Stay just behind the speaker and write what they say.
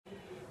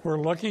we're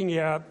looking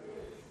at,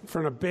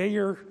 from a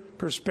bigger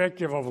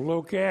perspective of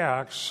Luke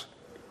Acts,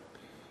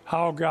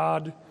 how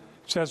God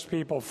sets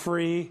people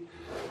free,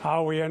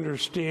 how we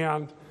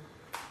understand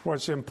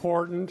what's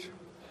important,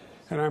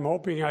 and I'm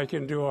hoping I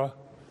can do an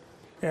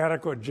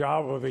adequate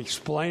job of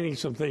explaining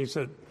some things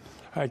that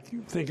I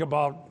think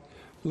about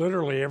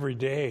literally every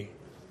day.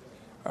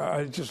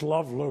 I just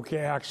love Luke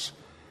Acts,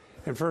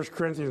 and 1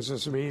 Corinthians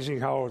is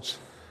amazing how it's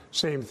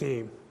same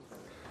theme.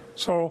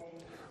 So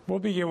we'll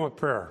begin with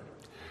prayer.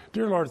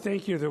 Dear Lord,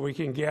 thank you that we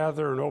can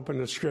gather and open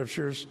the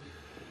Scriptures.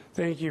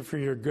 Thank you for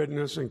your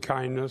goodness and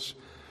kindness.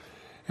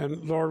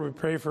 And Lord, we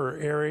pray for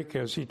Eric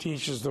as he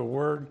teaches the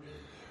Word,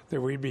 that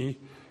we'd be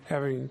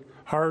having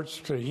hearts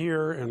to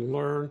hear and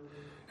learn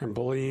and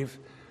believe.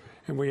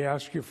 And we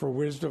ask you for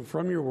wisdom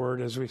from your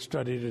Word as we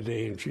study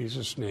today in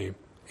Jesus' name.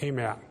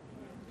 Amen.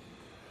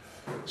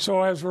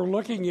 So as we're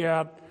looking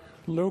at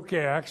Luke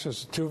Acts,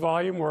 it's a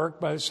 2-volume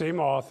work by the same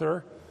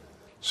author,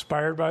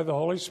 inspired by the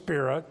Holy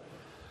Spirit.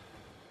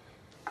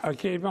 I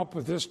came up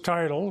with this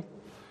title,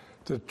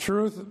 "The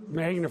Truth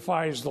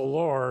Magnifies the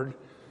Lord,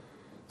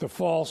 the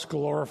False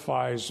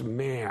Glorifies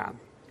Man."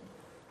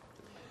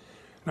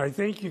 And I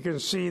think you can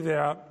see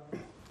that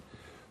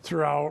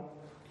throughout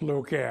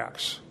Luke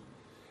Acts.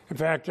 In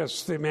fact,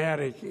 it's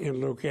thematic in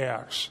Luke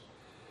Acts.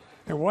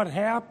 And what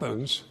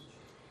happens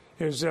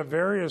is that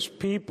various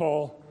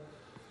people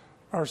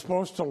are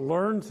supposed to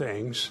learn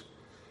things,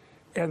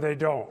 and they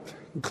don't,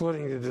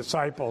 including the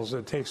disciples.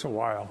 It takes a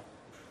while.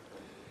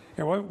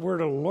 And what we're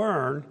to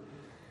learn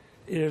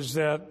is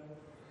that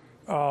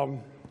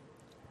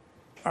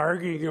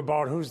arguing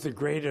about who's the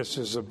greatest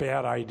is a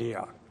bad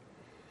idea.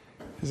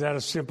 Is that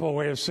a simple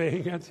way of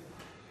saying it?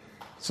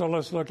 So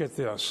let's look at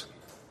this.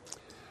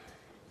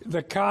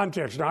 The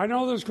context. Now, I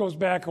know this goes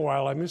back a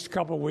while. I missed a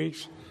couple of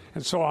weeks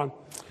and so on.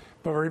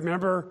 But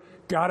remember,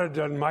 God had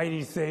done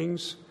mighty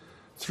things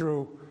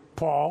through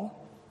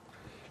Paul.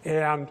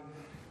 And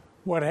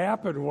what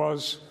happened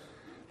was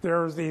there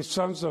were these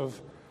sons of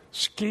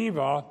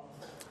Sceva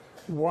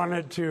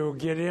wanted to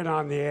get in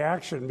on the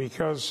action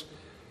because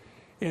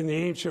in the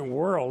ancient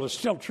world, it's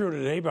still true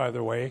today, by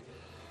the way,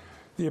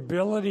 the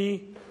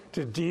ability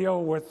to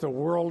deal with the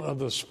world of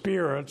the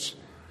spirits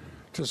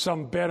to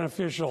some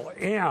beneficial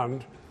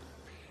end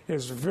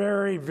is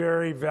very,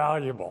 very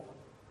valuable.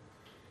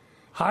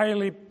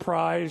 Highly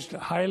prized,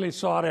 highly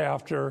sought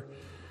after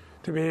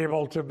to be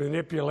able to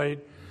manipulate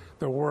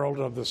the world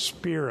of the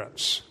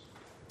spirits.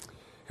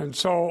 And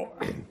so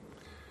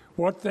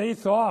what they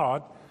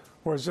thought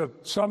was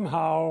that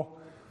somehow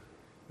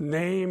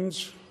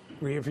names,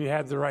 if you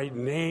had the right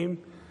name,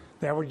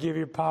 that would give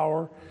you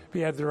power. If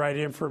you had the right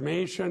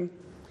information,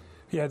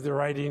 if you had the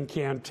right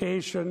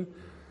incantation,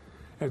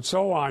 and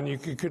so on, you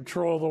could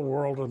control the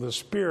world of the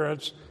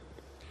spirits.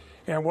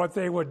 And what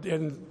they would,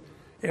 in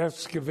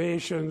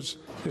excavations,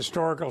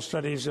 historical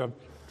studies have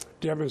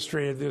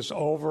demonstrated this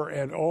over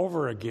and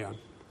over again.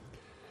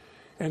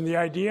 And the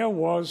idea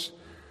was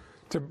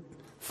to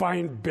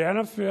find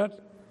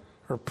benefit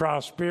or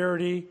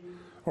prosperity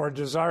or a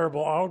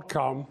desirable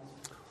outcome,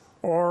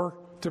 or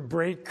to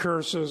break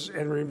curses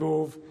and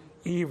remove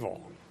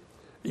evil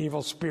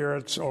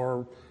spirits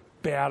or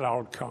bad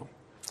outcome.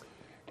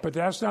 But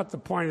that's not the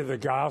point of the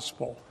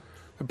gospel.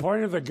 The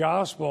point of the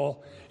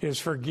gospel is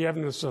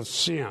forgiveness of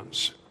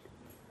sins.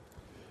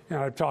 And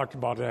I've talked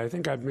about that. I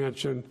think I've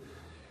mentioned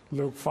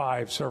Luke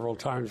 5 several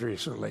times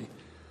recently.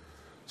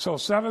 So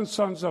 7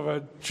 sons of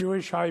a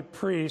Jewish high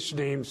priest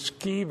named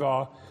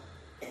Sceva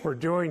were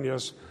doing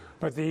this,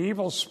 but the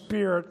evil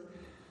spirit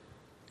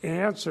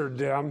answered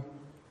them,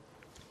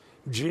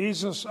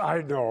 "Jesus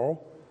I know,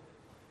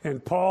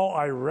 and Paul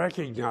I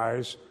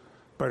recognize,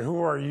 but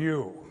who are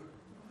you?"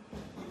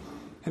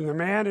 And the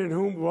man in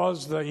whom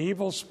was the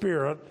evil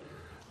spirit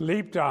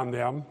leaped on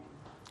them,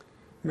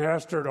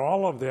 mastered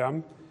all of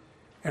them,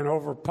 and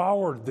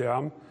overpowered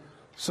them,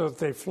 so that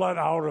they fled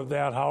out of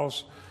that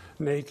house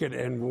naked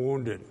and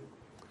wounded.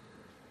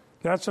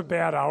 That's a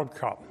bad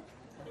outcome.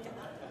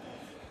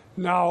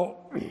 Now,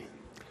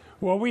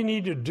 what we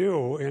need to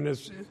do, and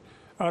it's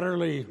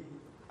utterly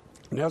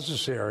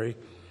necessary,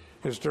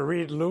 is to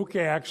read Luke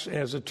Acts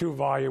as a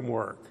 2-volume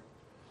work.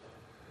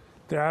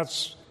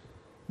 That's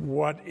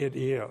what it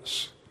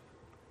is.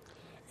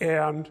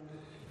 And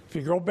if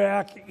you go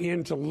back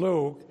into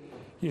Luke,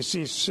 you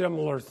see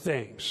similar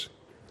things.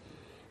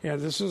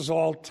 And this is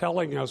all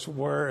telling us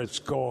where it's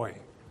going.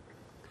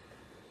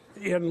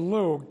 In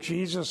Luke,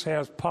 Jesus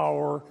has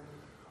power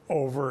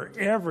over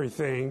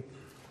everything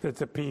that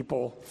the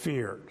people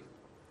feared.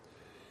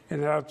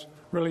 And that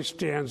really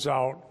stands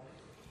out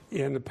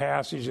in the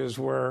passages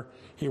where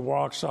he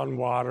walks on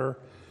water,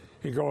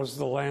 he goes to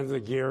the land of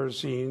the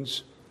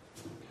Gerasenes.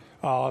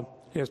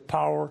 His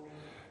power.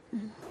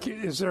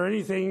 Is there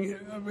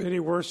any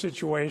worse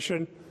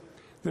situation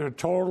than a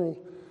total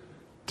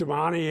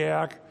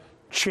demoniac,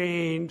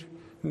 chained,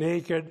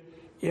 naked,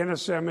 in a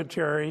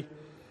cemetery?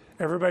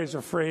 Everybody's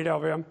afraid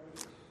of him.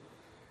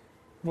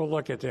 We'll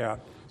look at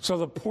that. So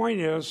the point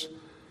is,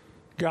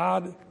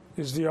 God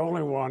is the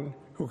only one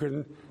who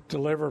can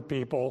deliver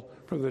people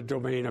from the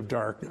domain of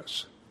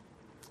darkness.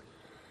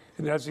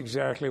 And that's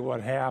exactly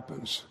what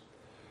happens.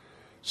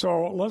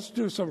 So let's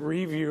do some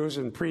reviews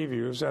and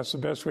previews. That's the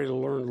best way to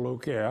learn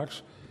Luke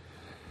Acts.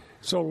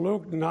 So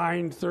Luke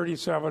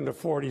 9:37 to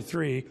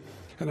 43.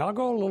 And I'll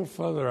go a little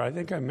further. I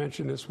think I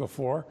mentioned this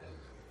before.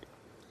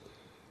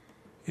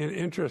 And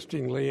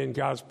interestingly, in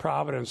God's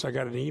providence, I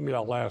got an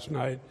email last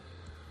night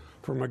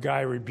from a guy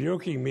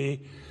rebuking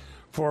me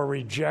for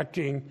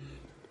rejecting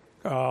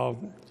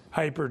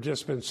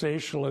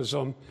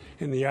hyper-dispensationalism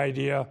in the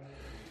idea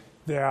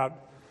that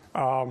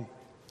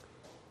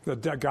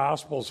the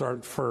Gospels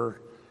aren't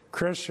for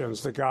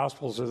Christians. The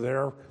Gospels are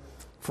there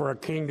for a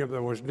kingdom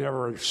that was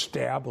never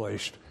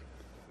established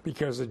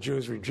because the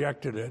Jews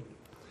rejected it.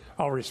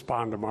 I'll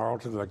respond tomorrow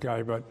to the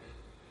guy, but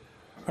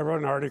I wrote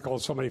an article,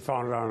 somebody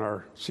found it on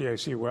our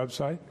CIC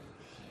website.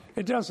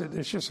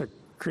 It's just a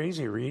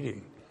crazy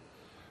reading.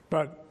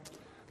 But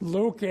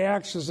Luke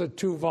Acts is a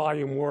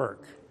 2-volume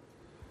work.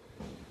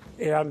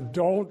 And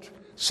don't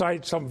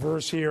cite some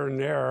verse here and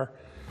there.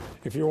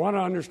 If you want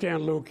to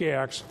understand Luke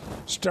Acts,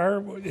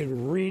 start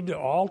and read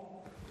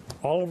all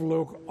of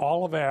Luke,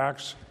 all of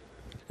Acts,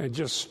 and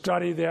just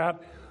study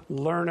that,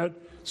 learn it,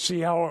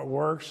 see how it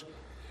works,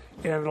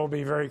 and it'll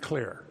be very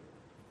clear.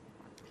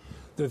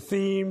 The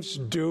themes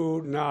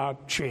do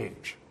not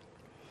change.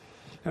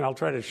 And I'll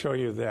try to show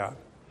you that.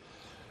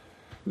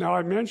 Now,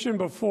 I mentioned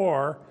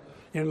before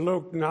in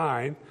Luke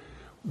 9,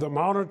 the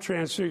Mount of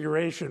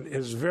Transfiguration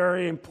is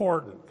very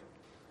important.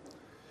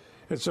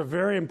 It's a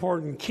very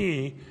important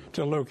key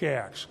to Luke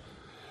Acts.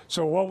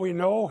 So what we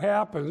know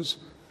happens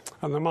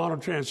on the Mount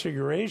of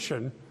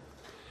Transfiguration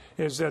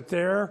is that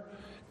there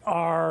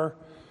are,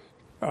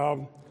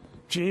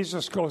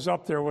 Jesus goes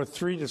up there with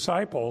 3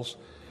 disciples,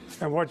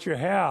 and what you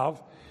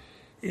have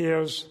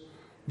is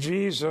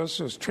Jesus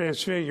is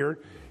transfigured.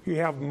 You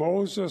have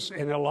Moses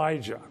and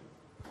Elijah.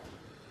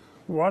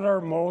 What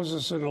are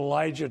Moses and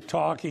Elijah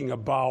talking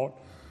about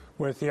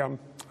with him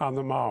on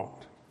the Mount?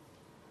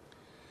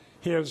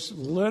 His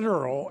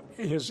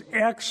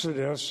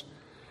exodus,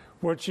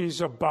 which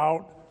he's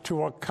about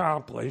to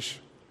accomplish.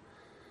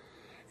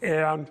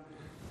 And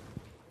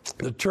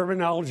the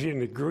terminology in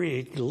the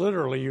Greek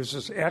literally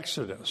uses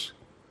exodus.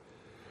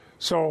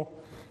 So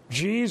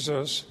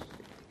Jesus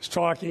is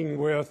talking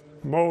with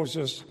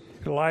Moses,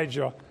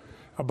 Elijah,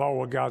 about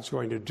what God's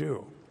going to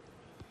do.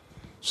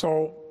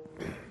 So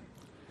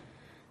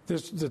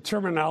the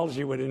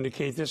terminology would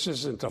indicate this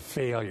isn't a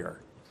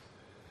failure.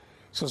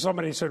 So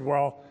somebody said,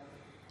 well,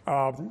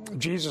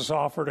 Jesus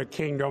offered a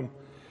kingdom.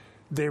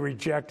 They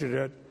rejected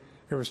it.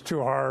 It was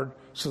too hard.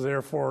 So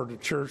therefore, the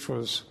church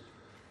was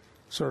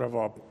sort of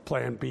a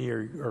plan B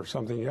or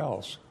something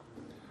else.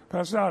 But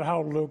that's not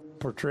how Luke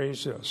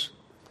portrays this.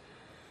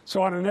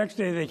 So on the next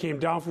day, they came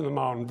down from the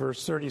mountain,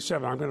 verse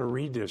 37. I'm going to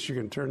read this. You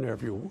can turn there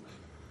if you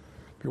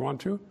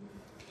want to.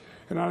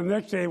 And on the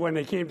next day, when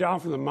they came down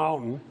from the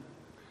mountain,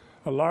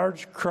 a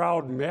large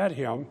crowd met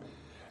him,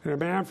 and a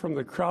man from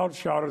the crowd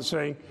shouted,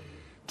 saying,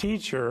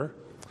 "Teacher,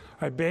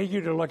 I beg you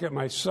to look at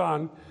my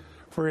son,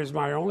 for he is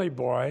my only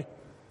boy."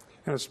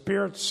 And a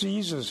spirit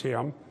seizes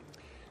him,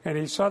 and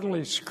he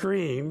suddenly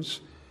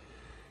screams,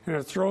 and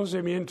it throws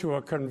him into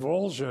a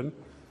convulsion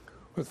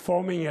with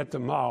foaming at the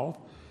mouth,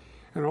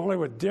 and only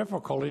with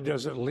difficulty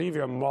does it leave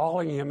him,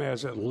 mauling him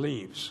as it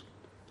leaves.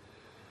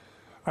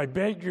 I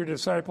begged your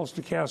disciples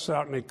to cast it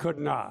out, and they could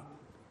not.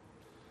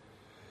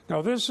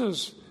 Now, this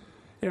is,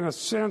 in a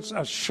sense,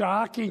 a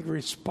shocking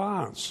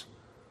response,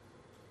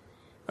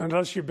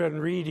 unless you've been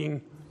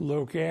reading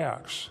Luke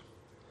Acts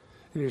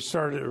and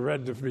you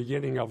read the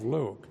beginning of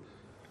Luke.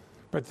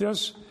 But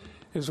this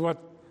is what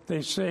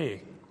they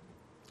say.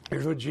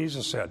 Here's what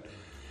Jesus said.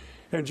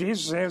 And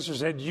Jesus answered,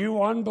 said,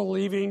 "You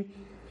unbelieving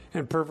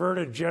and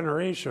perverted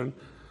generation,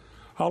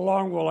 how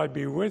long will I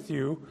be with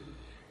you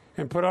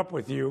and put up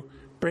with you?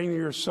 Bring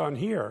your son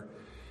here."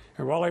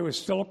 And while he was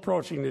still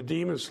approaching, the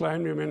demon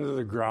slammed him into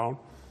the ground,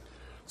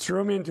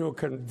 threw him into a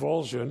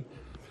convulsion.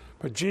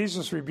 But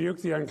Jesus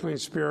rebuked the unclean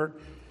spirit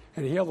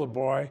and healed the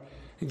boy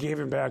and gave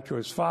him back to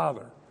his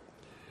father.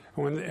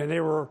 And they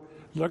were,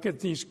 look at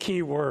these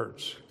key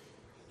words.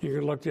 You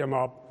can look them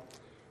up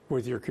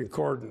with your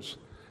concordance.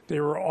 They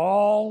were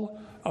all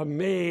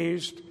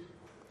amazed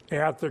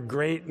at the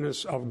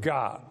greatness of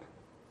God.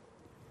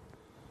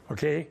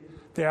 Okay?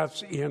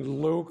 That's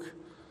in Luke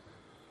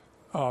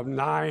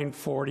 9,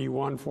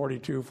 41,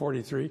 42,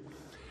 43.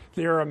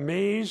 They are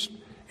amazed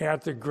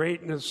at the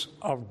greatness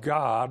of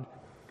God.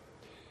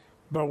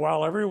 But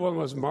while everyone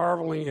was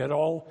marveling at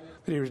all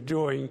that he was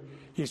doing,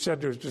 he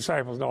said to his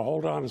disciples, "Now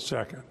hold on a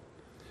second.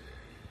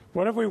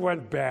 What if we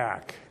went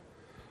back?"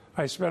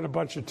 I spent a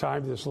bunch of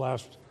time this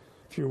last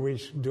few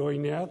weeks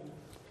doing that.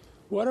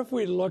 What if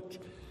we looked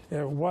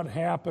at what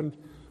happened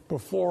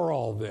before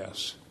all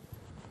this?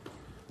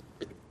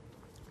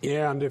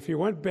 And if you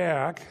went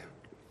back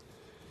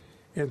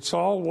and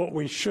saw what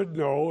we should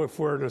know if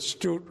we're an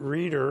astute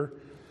reader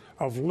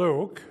of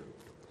Luke,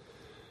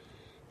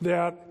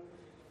 that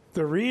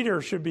the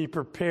reader should be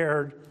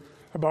prepared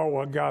about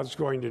what God's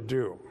going to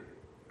do.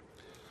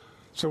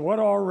 So what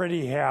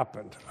already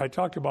happened? I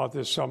talked about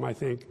this some, I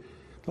think,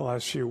 the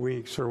last few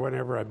weeks or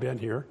whenever I've been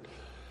here.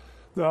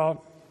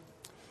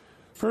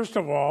 First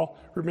of all,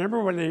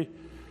 remember when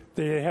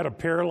they had a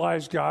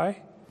paralyzed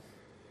guy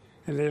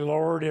and they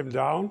lowered him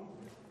down?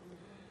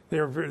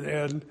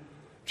 And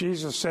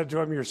Jesus said to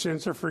him, your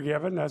sins are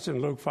forgiven. That's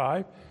in Luke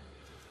 5.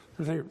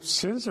 They think,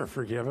 sins are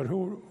forgiven?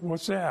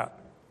 What's that?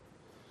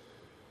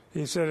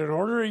 He said, in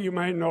order you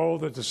might know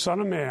that the Son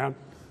of Man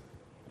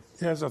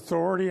has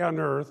authority on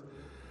earth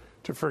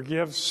to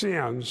forgive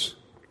sins,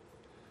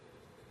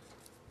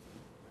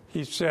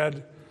 he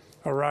said,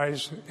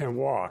 arise and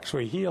walk. So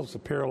he heals the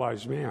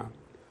paralyzed man.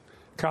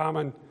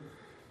 Common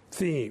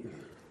theme.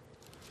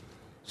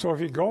 So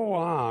if you go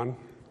on,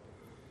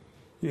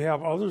 you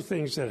have other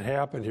things that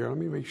happen here. Let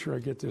me make sure I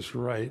get this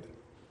right.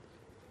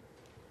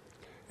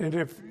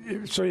 And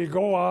so you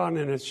go on,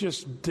 and it's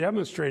just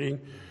demonstrating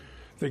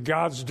that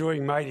God's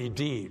doing mighty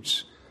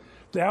deeds.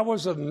 That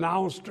was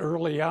announced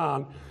early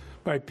on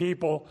by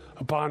people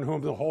upon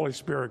whom the Holy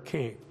Spirit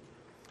came.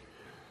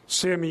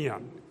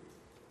 Simeon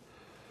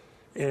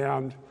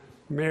and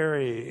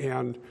Mary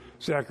and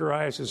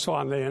Zacharias and so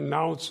on, they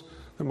announced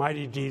the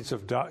mighty deeds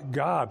of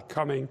God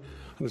coming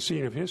on the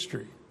scene of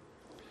history.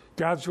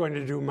 God's going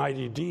to do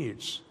mighty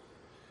deeds.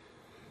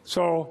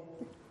 So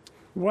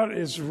what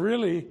is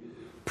really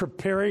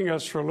preparing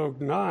us for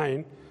Luke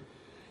 9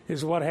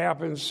 is what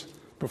happens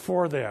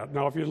before that.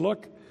 Now, if you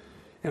look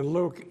in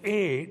Luke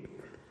 8,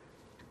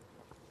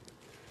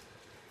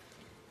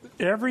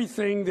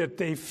 everything that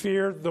they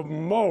feared the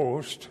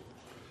most,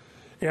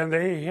 and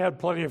they had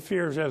plenty of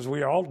fears, as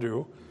we all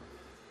do,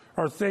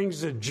 are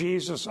things that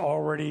Jesus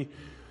already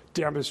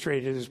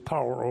demonstrated his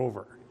power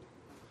over.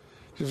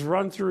 Just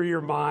run through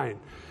your mind.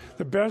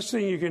 The best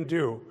thing you can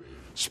do,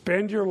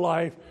 spend your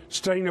life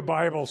studying the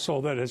Bible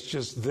so that it's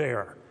just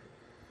there.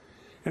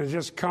 And it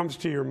just comes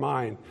to your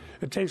mind.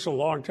 It takes a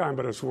long time,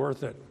 but it's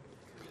worth it.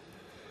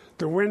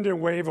 The wind and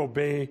wave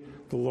obey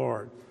the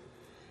Lord.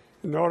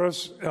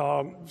 Notice,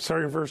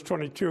 starting in verse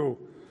 22,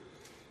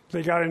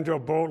 they got into a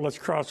boat, let's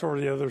cross over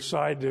to the other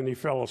side, and he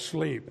fell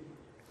asleep.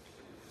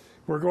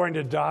 We're going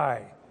to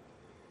die.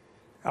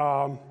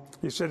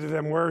 He said to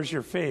them, where is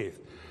your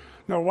faith?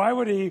 Now, why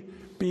would he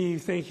be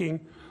thinking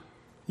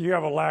you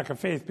have a lack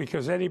of faith?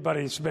 Because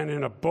anybody who's been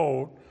in a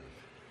boat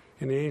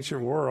in the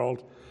ancient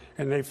world,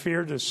 and they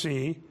feared the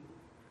sea,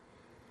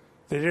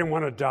 they didn't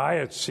want to die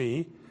at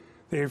sea.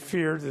 They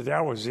feared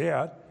that was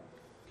it.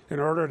 In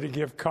order to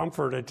give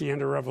comfort at the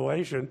end of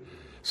Revelation, it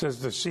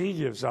says the sea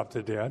gives up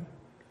the dead.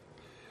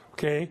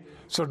 Okay,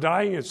 so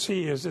dying at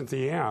sea isn't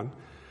the end,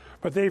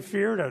 but they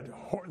feared it.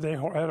 They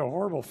had a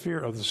horrible fear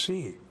of the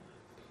sea.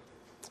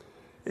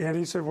 And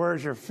he said,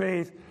 where's your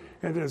faith?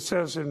 And it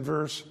says in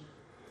verse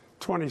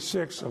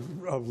 26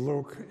 of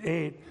Luke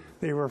 8,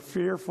 they were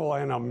fearful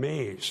and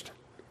amazed.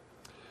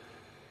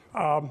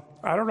 I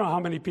don't know how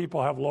many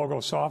people have logo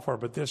software,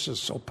 but this is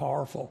so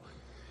powerful.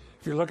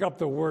 If you look up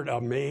the word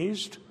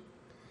amazed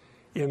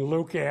in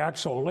Luke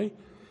Acts only,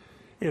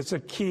 it's a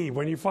key.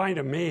 When you find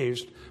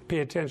amazed, pay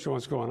attention to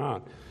what's going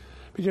on.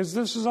 Because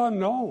this is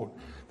unknown.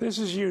 This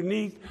is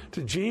unique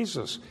to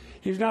Jesus.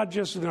 He's not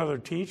just another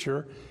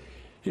teacher.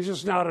 He's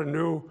just not a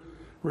new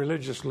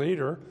religious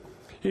leader.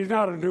 He's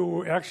not a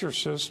new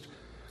exorcist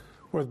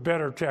with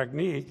better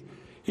technique.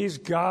 He's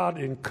God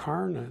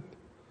incarnate.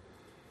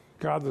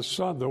 God the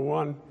Son, the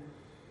one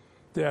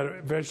that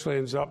eventually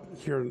ends up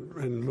here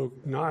in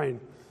Luke 9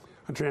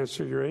 on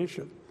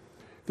Transfiguration.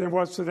 Then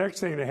what's the next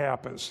thing that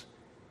happens?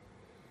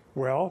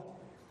 Well,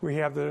 he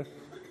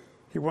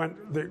went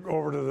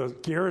over to the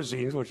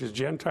Gerasenes, which is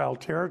Gentile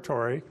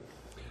territory.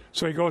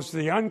 So he goes to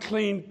the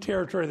unclean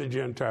territory of the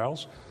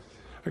Gentiles,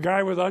 a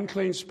guy with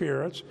unclean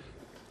spirits,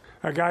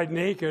 a guy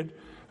naked,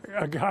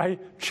 a guy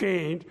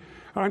chained,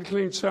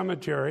 unclean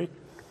cemetery.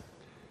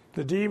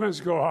 The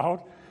demons go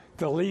out,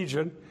 the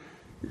legion,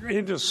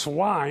 into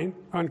swine,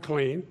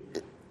 unclean,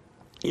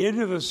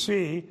 into the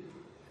sea,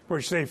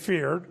 which they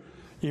feared,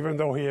 even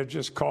though he had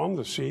just calmed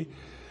the sea.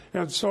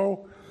 And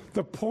so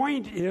the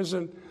point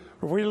isn't,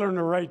 if we learn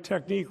the right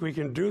technique, we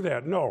can do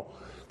that. No.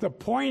 The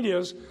point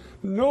is,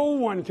 no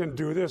one can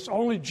do this,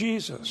 only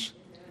Jesus.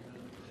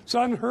 It's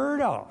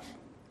unheard of.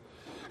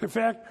 In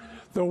fact,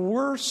 the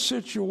worst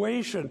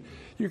situation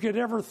you could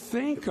ever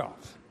think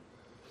of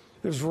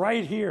is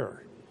right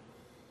here.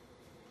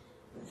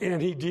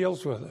 And he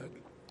deals with it.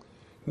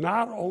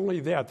 Not only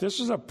that, this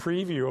is a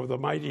preview of the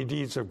mighty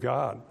deeds of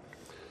God.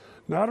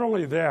 Not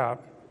only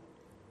that,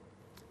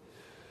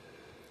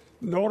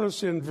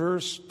 notice in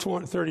verse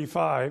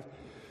 35,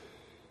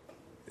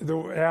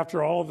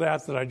 after all of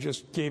that I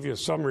just gave you a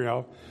summary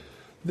of,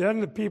 then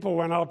the people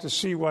went out to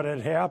see what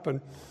had happened.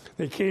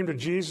 They came to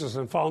Jesus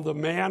and found the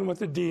man with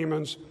the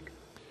demons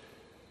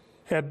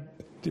had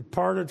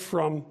departed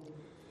from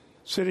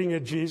sitting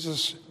at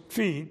Jesus'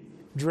 feet,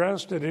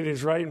 dressed and in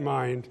his right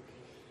mind,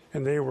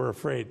 and they were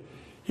afraid.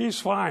 He's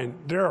fine.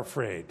 They're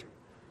afraid.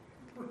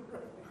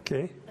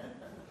 Okay?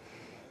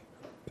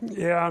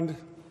 And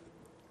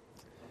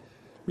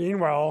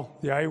meanwhile,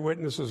 the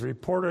eyewitnesses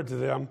reported to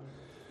them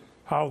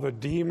how the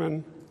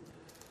demon-possessed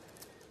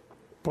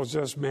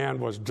man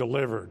was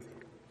delivered.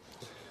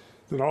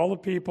 Then all the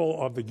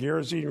people of the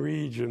Gerasene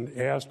region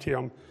asked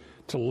him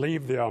to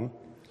leave them.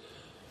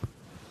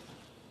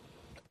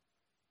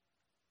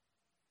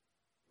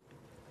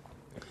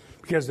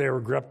 Because they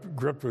were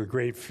gripped with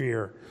great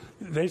fear.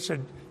 They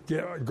said,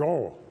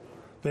 go.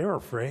 They were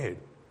afraid.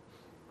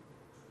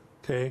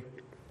 Okay?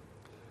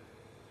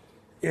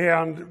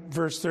 And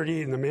verse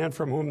 38, and the man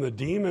from whom the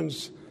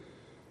demons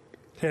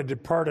had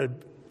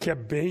departed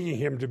kept begging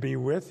him to be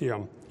with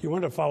him. He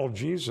wanted to follow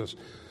Jesus.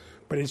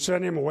 But he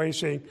sent him away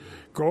saying,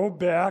 go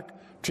back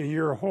to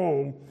your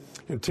home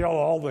and tell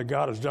all that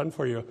God has done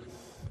for you.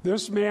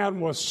 This man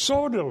was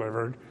so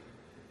delivered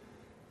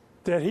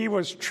that he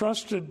was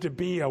trusted to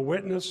be a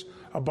witness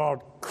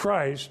about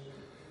Christ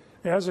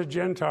as a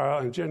Gentile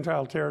in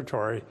Gentile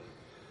territory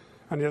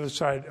on the other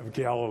side of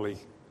Galilee,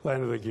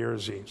 land of the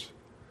Gerasenes.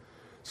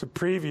 It's a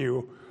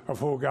preview of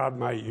who God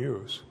might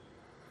use.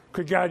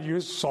 Could God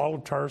use Saul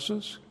of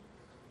Tarsus?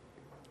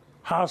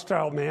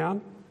 Hostile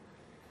man,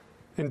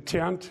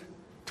 intent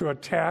to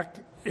attack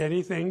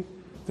anything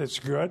that's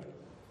good.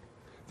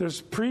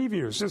 There's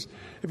previews.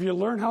 If you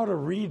learn how to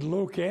read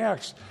Luke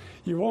Acts,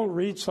 you won't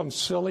read some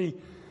silly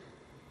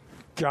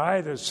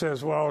guy that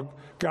says, well,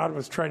 God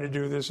was trying to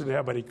do this and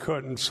that, but he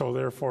couldn't, so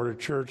therefore the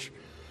church.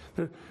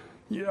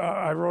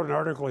 I wrote an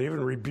article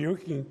even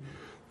rebuking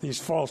these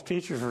false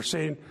teachers for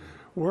saying,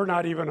 we're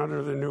not even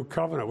under the new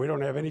covenant. We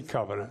don't have any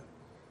covenant.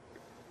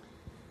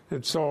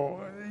 And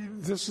so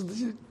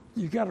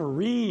you got to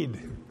read.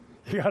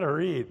 You got to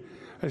read.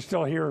 I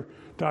still hear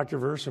Dr.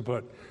 Versa,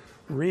 but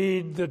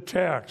read the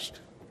text.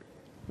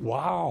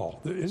 Wow.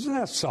 Isn't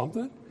that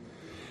something?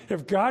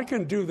 If God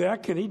can do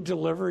that, can he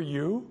deliver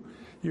you,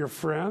 your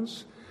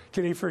friends?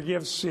 Can he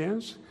forgive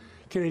sins?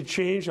 Can he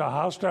change a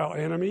hostile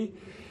enemy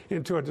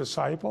into a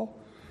disciple?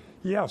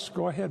 Yes.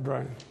 Go ahead,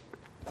 Brian.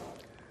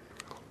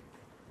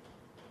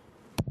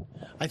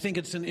 I think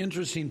it's an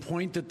interesting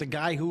point that the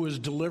guy who was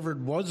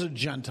delivered was a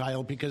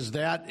Gentile, because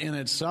that in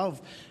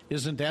itself,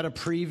 isn't that a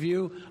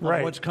preview of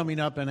what's coming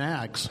up in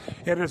Acts?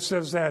 And it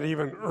says that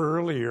even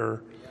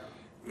earlier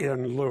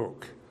in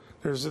Luke.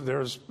 There's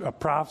a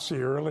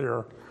prophecy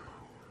earlier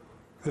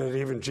that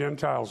even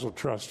Gentiles will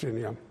trust in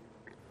him.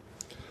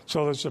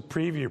 So there's a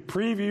preview.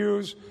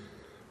 Previews,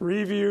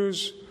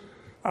 reviews,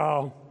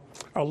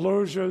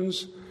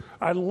 allusions.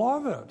 I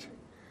love it.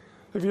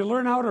 If you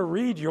learn how to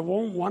read, you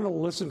won't want to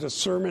listen to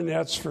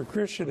sermonettes for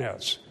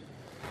Christianettes.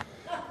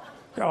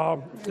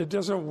 It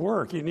doesn't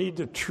work. You need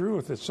the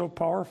truth. It's so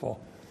powerful.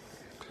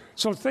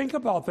 So think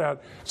about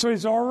that. So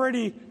he's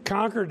already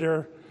conquered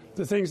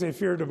the things they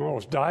feared the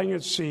most. Dying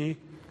at sea,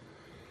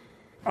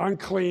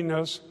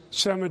 uncleanness,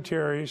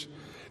 cemeteries.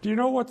 Do you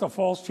know what the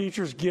false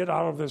teachers get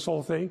out of this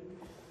whole thing?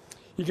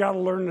 You got to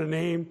learn the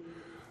name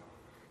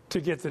to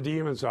get the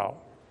demons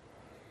out.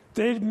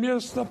 They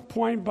miss the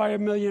point by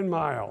 1,000,000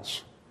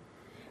 miles.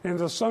 And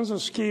the sons of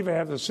Sceva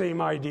have the same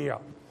idea.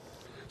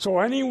 So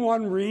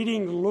anyone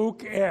reading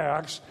Luke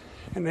Acts,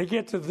 and they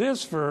get to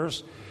this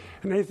verse,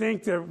 and they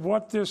think that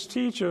what this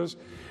teaches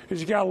is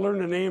you got to learn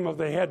the name of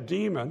the head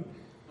demon,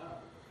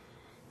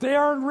 they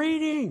aren't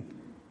reading.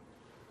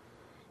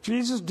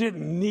 Jesus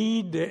didn't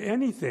need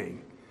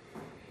anything.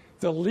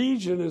 The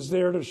Legion is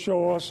there to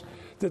show us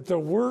that the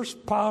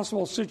worst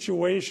possible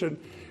situation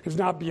is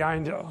not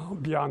beyond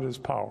his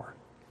power.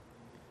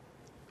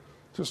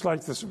 Just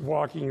like this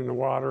walking in the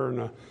water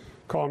and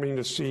calming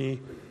the sea,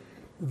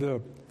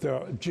 the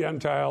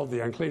Gentile,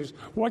 the unclean.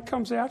 What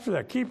comes after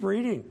that? Keep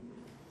reading.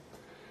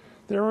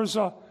 There was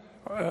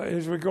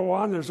as we go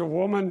on, there's a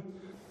woman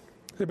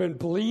that had been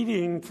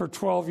bleeding for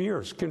 12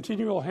 years,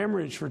 continual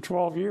hemorrhage for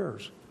 12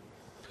 years.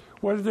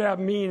 What did that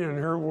mean in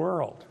her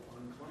world?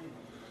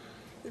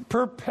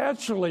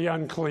 Perpetually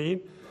unclean,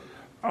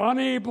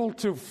 unable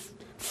to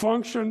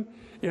function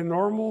in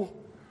normal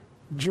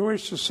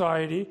Jewish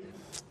society,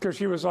 because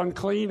she was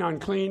unclean.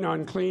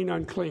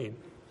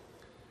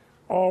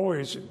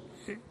 Always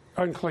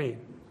unclean.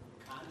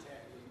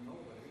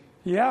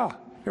 Yeah,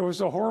 it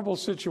was a horrible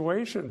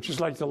situation, just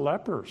like the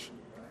lepers.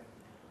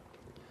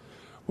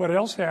 What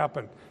else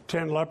happened?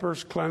 10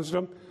 lepers cleansed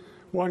them.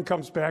 One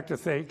comes back to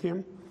thank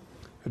him,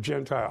 a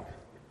Gentile.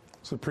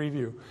 It's a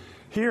preview.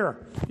 Here,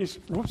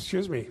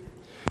 excuse me.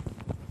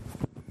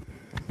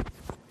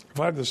 If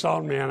I'm the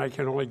sound man, I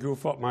can only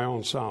goof up my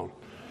own sound.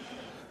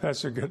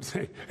 That's a good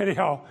thing.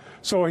 Anyhow,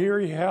 so here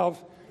you have,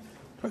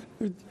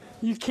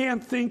 you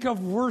can't think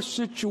of worse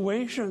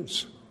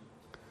situations.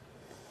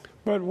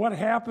 But what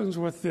happens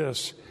with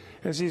this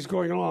as he's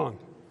going along?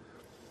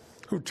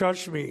 Who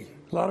touched me?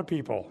 A lot of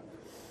people.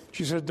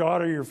 She said,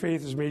 daughter, your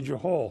faith has made you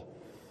whole.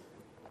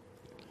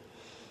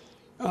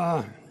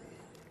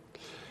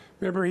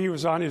 Remember, he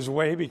was on his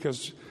way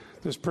because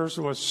this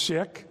person was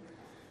sick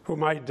who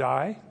might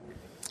die.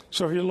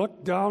 So if you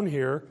look down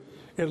here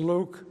in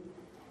Luke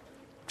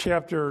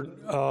chapter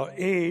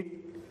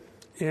 8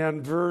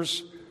 and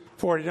verse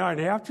 49,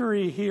 after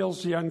he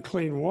heals the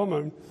unclean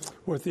woman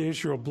with the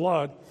issue of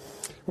blood,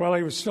 while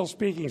he was still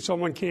speaking,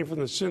 someone came from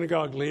the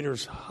synagogue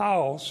leader's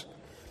house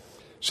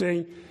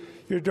saying,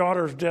 your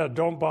daughter's dead.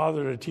 Don't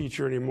bother to teach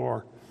her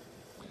anymore.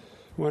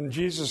 When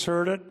Jesus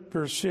heard it,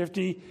 verse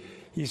 50,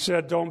 he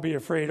said, "Don't be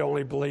afraid,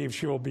 only believe,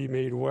 she will be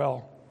made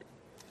well."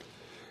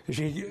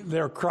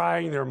 They're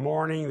crying, they're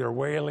mourning, they're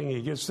wailing.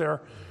 He gets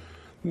there.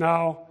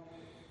 Now,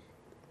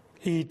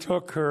 he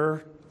took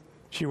her.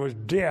 She was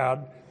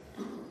dead.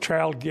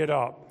 Child, get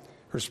up.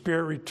 Her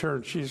spirit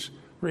returned. She's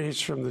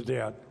raised from the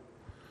dead.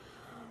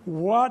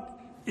 What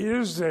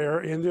is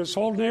there in this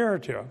whole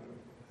narrative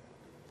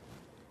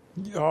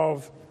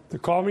of the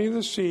calming of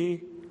the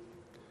sea,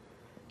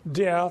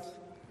 death,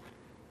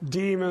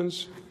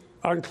 demons,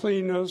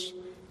 uncleanness,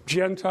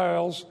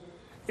 Gentiles,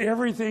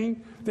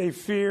 everything they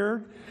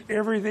feared,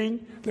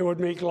 everything that would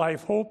make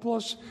life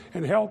hopeless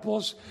and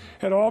helpless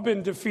had all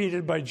been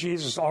defeated by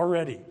Jesus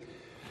already.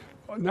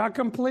 Not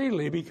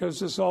completely,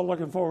 because it's all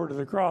looking forward to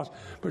the cross,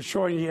 but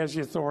showing he has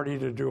the authority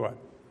to do it.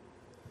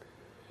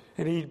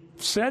 And he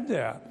said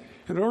that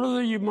in order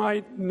that you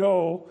might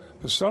know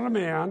the Son of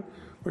Man,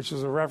 which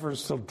is a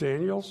reference to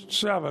Daniel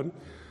 7,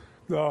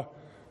 the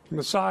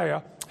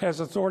Messiah, has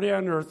authority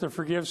on earth to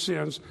forgive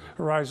sins,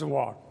 arise and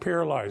walk,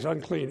 paralyzed,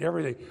 unclean,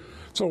 everything.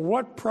 So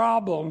what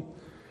problem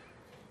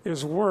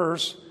is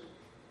worse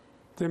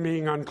than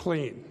being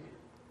unclean?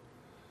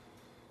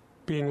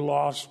 Being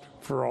lost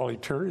for all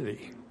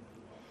eternity.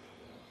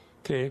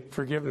 Okay,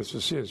 forgiveness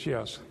of sins,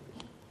 yes.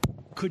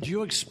 Could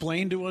you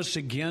explain to us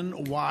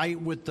again why,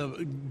 with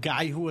the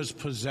guy who was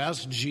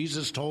possessed,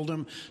 Jesus told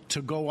him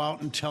to go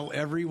out and tell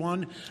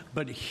everyone,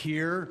 but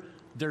here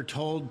they're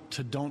told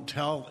to don't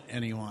tell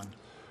anyone?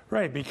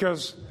 Right,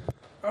 because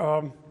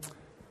the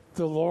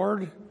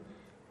Lord,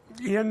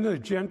 in the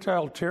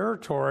Gentile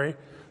territory,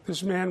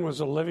 this man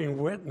was a living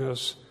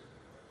witness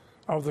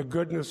of the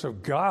goodness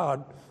of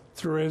God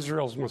through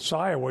Israel's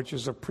Messiah, which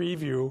is a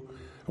preview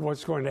of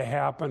what's going to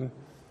happen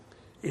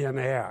in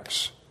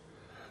Acts.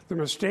 The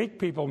mistake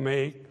people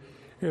make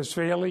is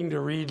failing to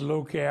read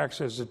Luke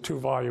Acts as a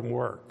 2-volume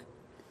work.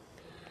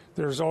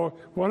 There's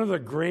one of the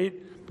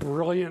great,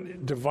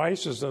 brilliant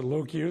devices that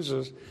Luke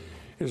uses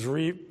is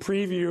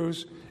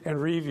previews and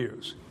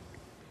reviews.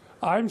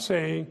 I'm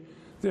saying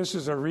this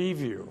is a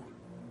review.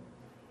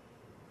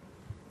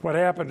 What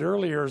happened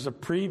earlier is a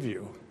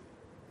preview.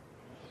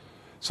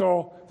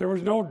 So there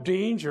was no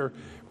danger.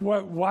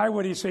 Why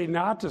would he say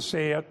not to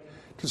say it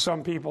to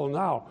some people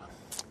now?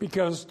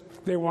 Because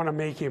they want to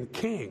make him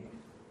king.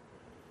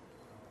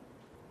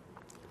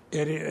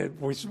 The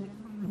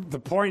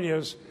point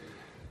is,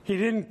 he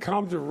didn't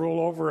come to rule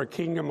over a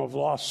kingdom of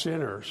lost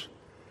sinners.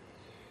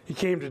 He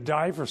came to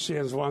die for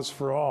sins once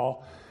for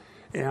all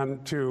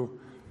and to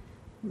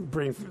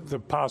bring the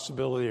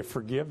possibility of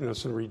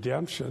forgiveness and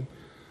redemption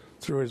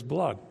through his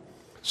blood.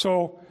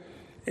 So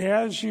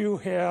as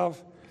you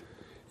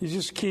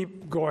just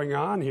keep going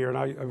on here,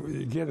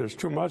 and again, there's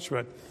too much,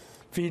 but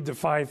feed the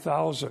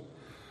 5,000.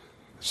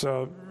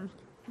 So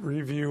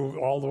review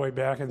all the way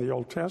back in the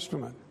Old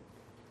Testament.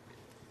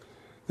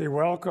 They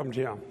welcomed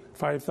him.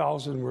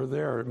 5,000 were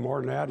there,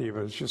 more than that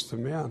even. It's just the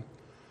men.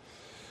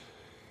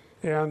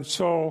 And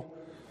so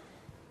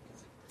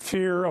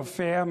fear of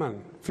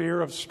famine,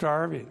 fear of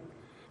starving,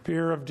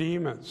 fear of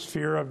demons,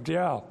 fear of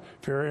death,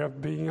 fear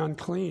of being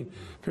unclean.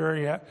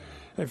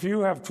 If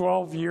you have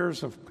 12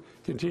 years of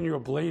continual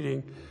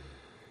bleeding,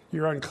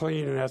 you're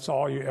unclean, and that's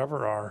all you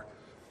ever are.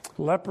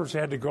 Lepers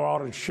had to go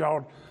out and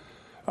shout,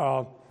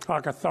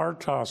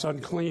 akathartos,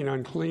 unclean,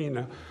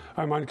 unclean.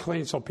 I'm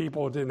unclean, so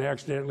people didn't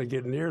accidentally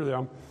get near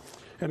them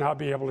and not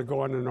be able to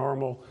go into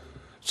normal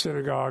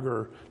synagogue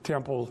or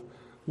temple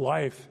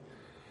life.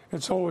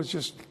 And so it was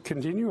just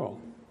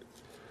continual.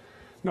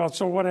 Now,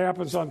 so what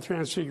happens on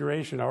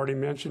Transfiguration? I already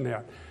mentioned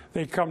that.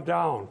 They come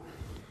down,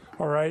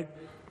 all right?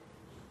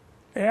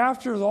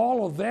 After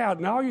all of that,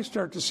 now you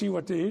start to see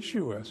what the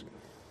issue is.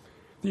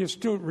 The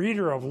astute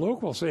reader of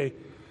Luke will say,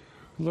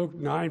 Luke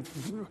 9,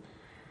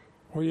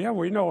 well, yeah,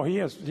 we know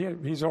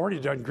he's already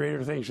done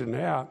greater things than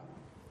that.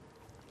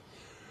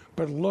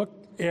 But look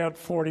at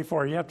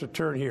 44. You have to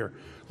turn here.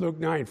 Luke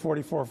 9,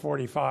 44,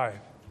 45,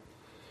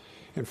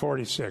 and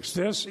 46.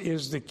 This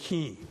is the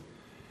key.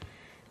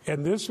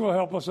 And this will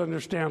help us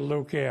understand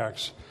Luke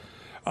Acts.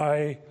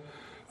 I'm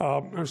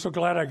so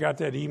glad I got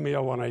that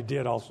email when I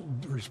did. I'll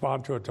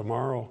respond to it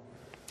tomorrow.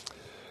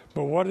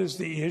 But what is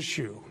the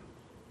issue?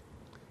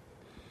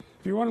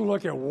 If you want to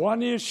look at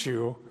one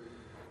issue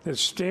that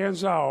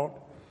stands out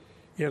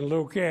in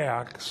Luke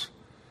Acts,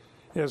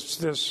 it's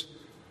this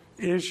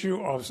issue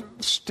of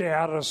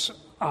status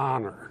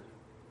honor.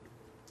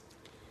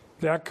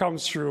 That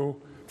comes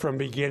through from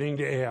beginning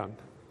to end.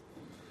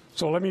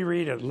 So let me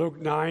read it. Luke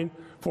 9,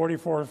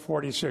 44,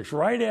 46.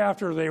 Right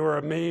after they were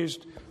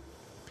amazed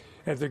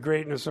at the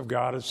greatness of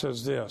God, it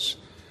says this.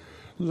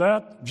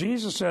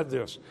 Jesus said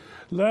this,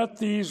 let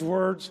these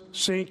words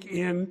sink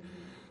in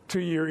to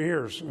your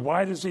ears.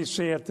 Why does he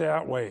say it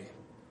that way?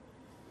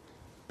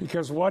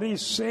 Because what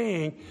he's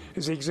saying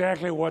is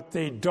exactly what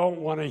they don't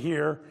want to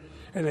hear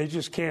and they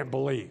just can't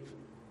believe.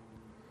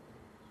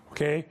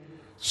 Okay?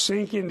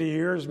 Sink into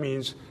your ears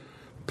means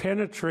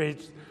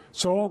penetrate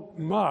so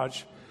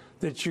much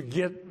that you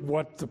get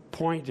what the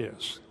point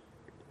is.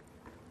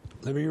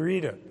 Let me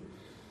read it.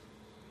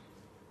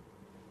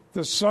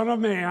 The Son of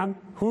Man,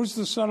 who's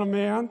the Son of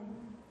Man?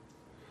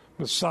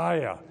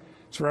 Messiah.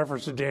 It's a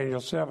reference to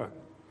Daniel 7.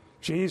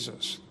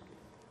 Jesus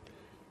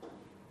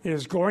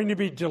is going to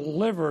be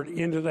delivered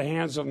into the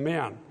hands of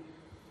men.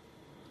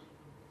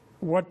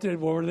 What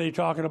were they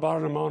talking about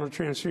in the Mount of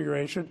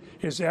Transfiguration?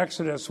 Is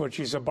Exodus, which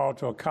he's about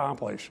to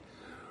accomplish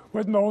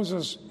with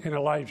Moses and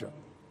Elijah.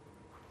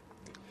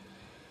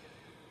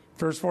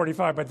 Verse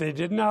 45, but they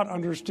did not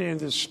understand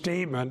this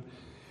statement,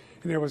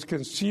 and it was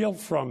concealed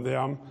from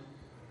them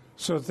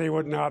so that they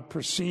would not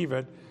perceive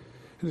it,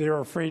 and they were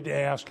afraid to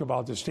ask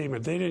about the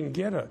statement. They didn't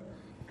get it.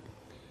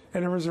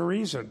 And there was a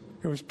reason.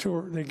 It was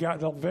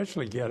they'll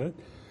eventually get it,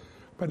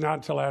 but not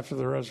until after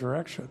the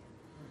resurrection.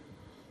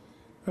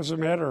 As a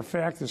matter of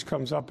fact, this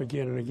comes up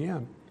again and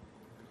again.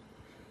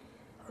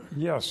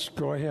 Yes,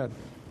 go ahead.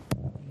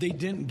 They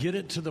didn't get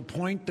it to the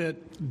point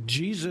that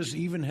Jesus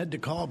even had to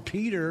call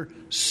Peter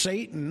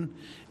Satan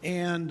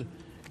and...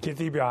 Get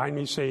thee behind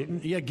me,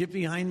 Satan. Yeah, get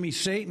behind me,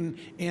 Satan.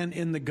 And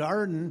in the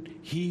garden,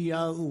 he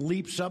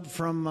leaps up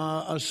from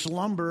a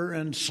slumber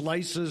and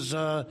slices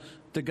the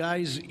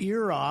guy's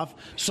ear off.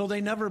 So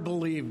they never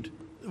believed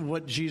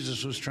what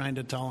Jesus was trying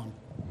to tell them.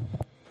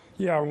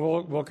 Yeah,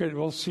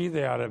 we'll see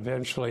that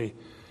eventually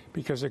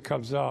because it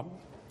comes up.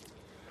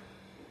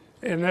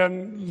 And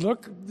then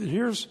look,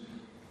 here's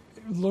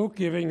Luke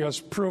giving us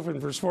proof in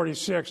verse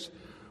 46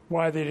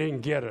 why they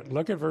didn't get it.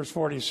 Look at verse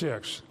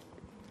 46.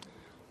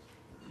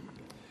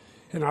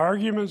 An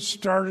argument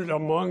started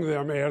among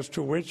them as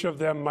to which of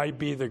them might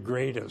be the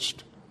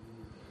greatest.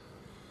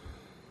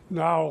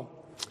 Now,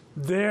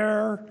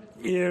 there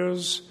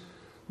is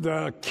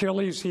the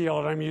Achilles heel,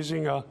 and I'm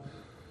using an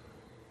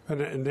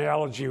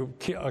analogy.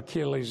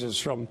 Achilles is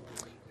from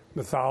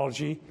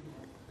mythology,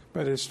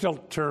 but it's still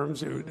terms.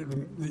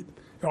 The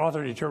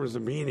author determines the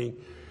meaning.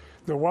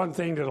 The one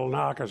thing that'll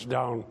knock us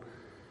down,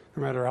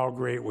 no matter how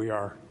great we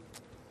are.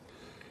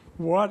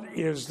 What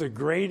is the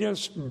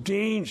greatest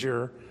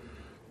danger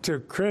to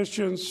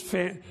Christians,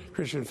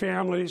 Christian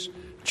families,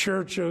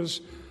 churches,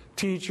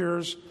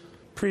 teachers,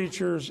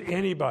 preachers,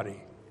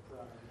 anybody?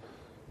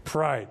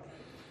 Pride.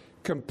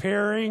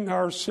 Comparing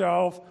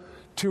ourselves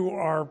to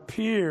our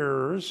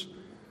peers,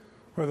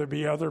 whether it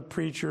be other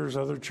preachers,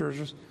 other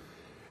churches,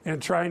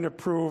 and trying to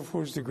prove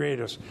who's the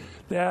greatest.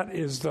 That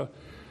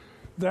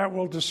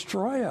will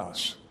destroy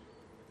us.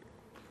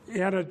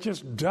 And it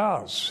just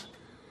does.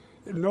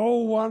 No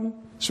one,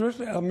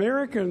 especially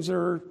Americans,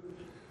 are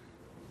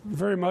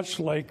very much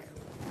like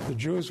the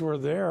Jews were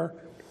there.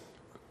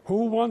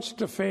 Who wants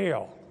to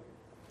fail?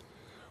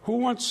 Who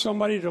wants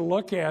somebody to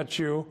look at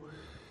you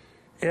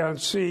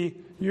and see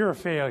you're a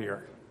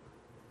failure?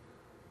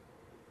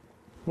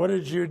 What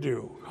did you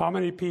do? How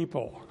many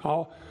people?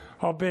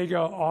 How big an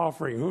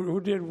offering?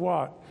 Who did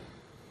what?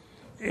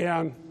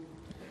 And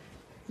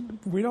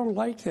we don't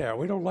like that.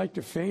 We don't like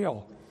to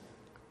fail.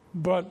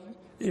 But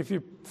if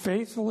you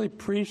faithfully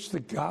preach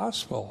the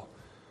gospel,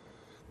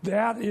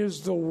 that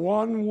is the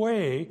one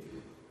way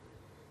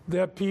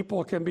that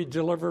people can be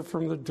delivered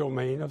from the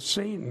domain of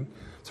Satan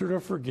through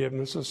the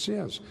forgiveness of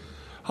sins.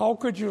 How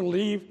could you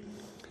leave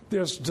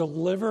this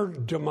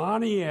delivered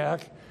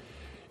demoniac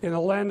in the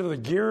land of the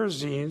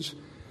Gerasenes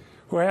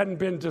who hadn't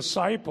been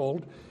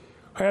discipled,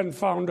 hadn't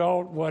found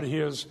out what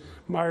his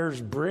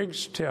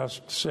Myers-Briggs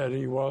test said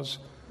he was?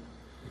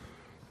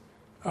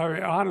 I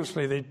mean,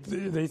 honestly,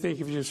 they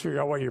think if you just figure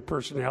out what your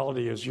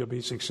personality is, you'll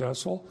be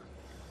successful.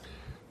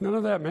 None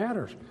of that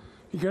matters.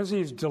 Because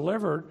he's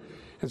delivered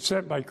and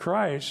sent by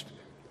Christ,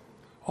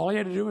 all he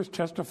had to do was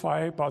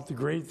testify about the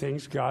great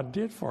things God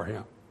did for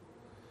him.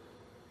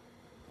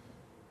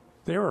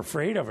 They were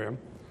afraid of him,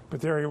 but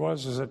there he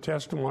was as a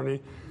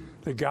testimony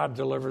that God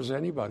delivers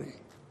anybody.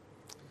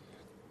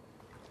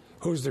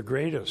 Who's the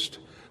greatest?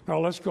 Now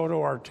let's go to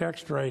our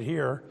text right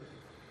here.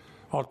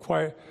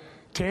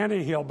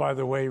 Tannehill, by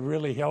the way,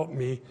 really helped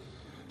me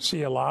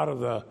see a lot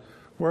of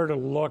where to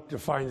look to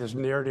find this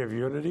narrative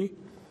unity.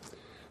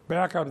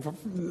 Back on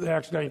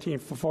Acts 19,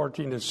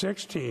 14 to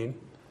 16,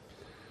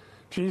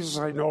 Jesus,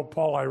 I know,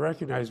 Paul, I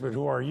recognize, but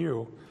who are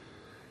you?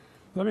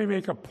 Let me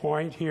make a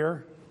point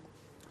here.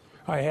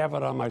 I have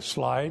it on my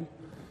slide.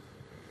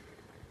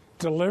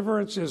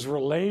 Deliverance is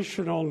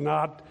relational,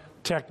 not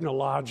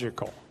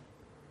technological.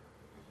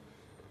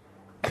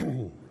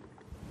 I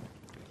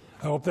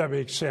hope that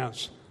makes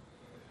sense.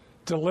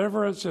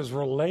 Deliverance is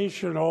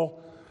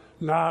relational,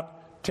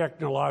 not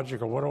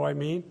technological. What do I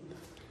mean?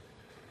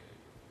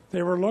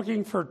 They were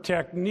looking for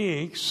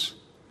techniques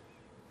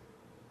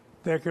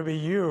that could be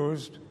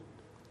used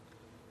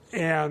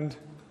and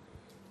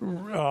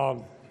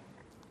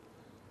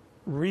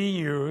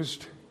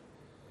reused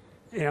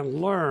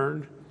and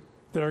learned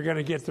that are going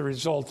to get the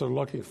result they're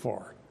looking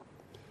for.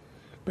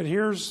 But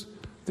here's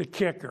the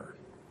kicker.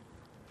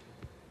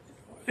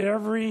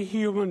 Every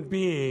human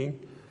being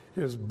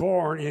is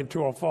born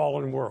into a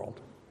fallen world.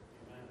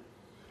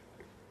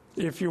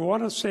 If you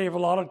want to save a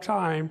lot of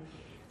time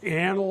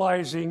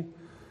analyzing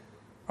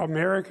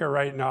America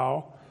right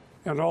now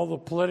and all the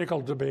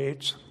political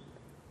debates,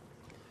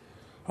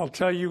 I'll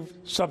tell you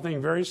something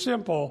very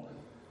simple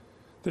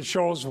that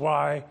shows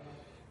why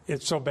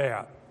It's so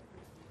bad.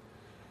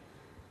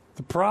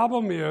 The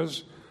problem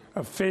is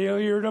a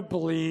failure to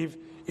believe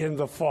in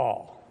the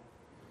fall.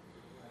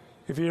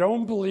 If you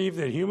don't believe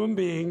that human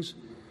beings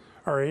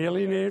are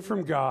alienated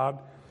from God,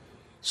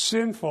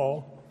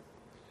 sinful,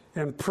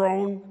 and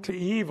prone to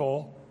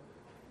evil,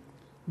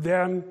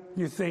 then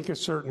you think a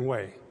certain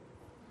way.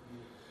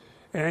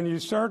 And you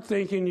start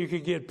thinking you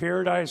could get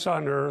paradise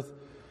on earth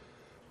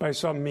by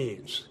some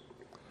means,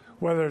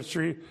 whether it's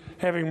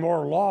having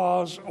more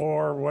laws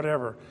or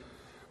whatever.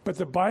 But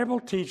the Bible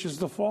teaches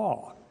the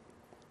fall.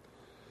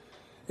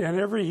 And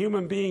every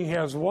human being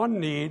has one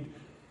need,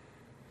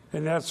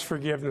 and that's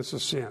forgiveness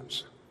of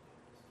sins.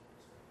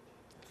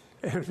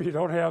 And if you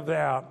don't have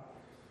that,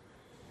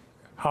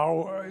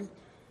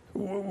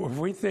 if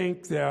we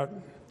think that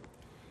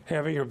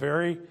having a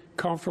very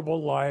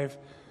comfortable life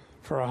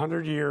for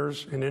 100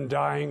 years and then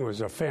dying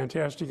was a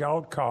fantastic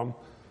outcome,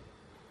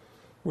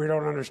 we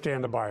don't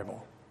understand the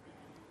Bible.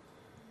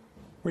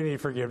 We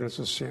need forgiveness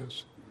of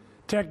sins.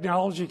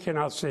 Technology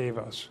cannot save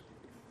us.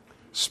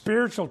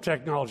 Spiritual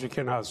technology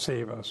cannot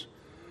save us.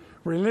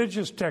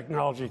 Religious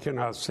technology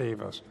cannot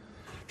save us.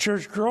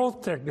 Church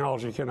growth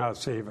technology cannot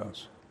save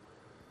us.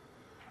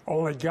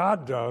 Only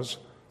God does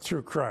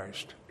through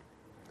Christ.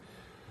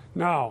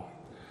 Now,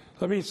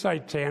 let me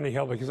cite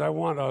Tannehill because I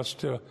want us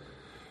to,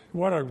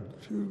 what a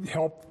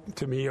help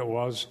to me it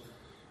was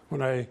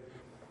when I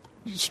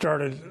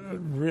started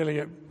really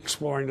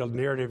exploring the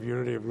narrative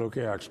unity of Luke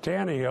Acts.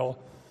 Tannehill,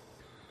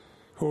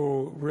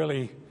 who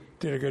really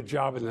did a good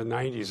job in the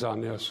 90s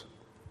on this,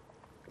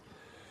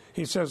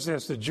 he says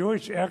this: the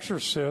Jewish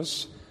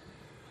exorcists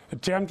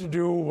attempt to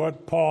do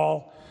what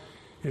Paul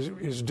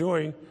is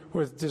doing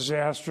with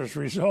disastrous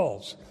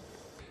results.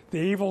 The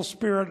evil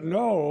spirit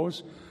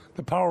knows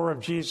the power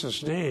of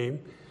Jesus'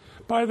 name.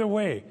 By the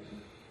way,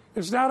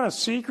 it's not a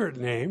secret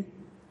name,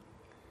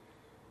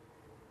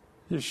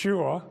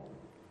 Yeshua.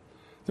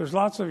 There's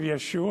lots of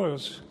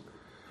Yeshuas,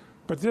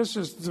 but this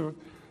is the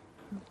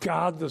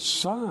God the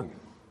Son.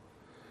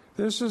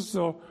 This is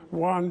the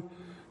one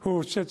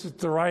who sits at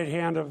the right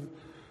hand of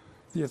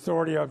the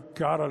authority of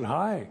God on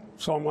high,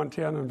 Psalm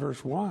 110 and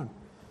verse 1.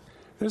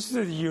 This is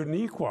the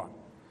unique one,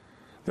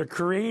 the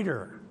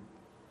Creator,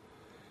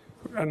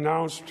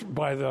 announced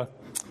by the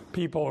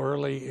people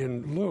early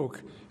in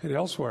Luke and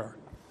elsewhere.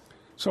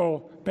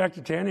 So back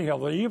to Tannehill,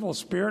 the evil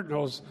spirit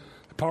knows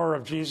the power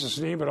of Jesus'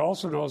 name, but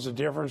also knows the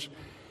difference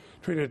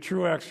between a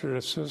true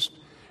exorcist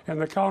and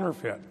the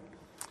counterfeit.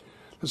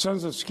 The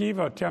sons of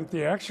Sceva attempt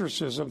the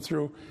exorcism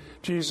through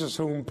Jesus,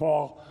 whom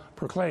Paul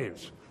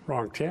proclaims.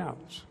 Wrong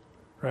tense,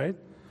 right?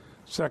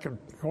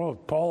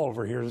 Paul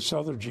over here, this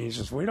other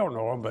Jesus. We don't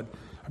know him, but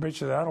I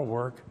bet you that'll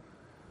work.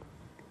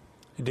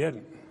 He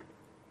didn't.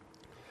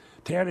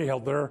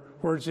 Tannehill, their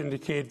words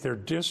indicate their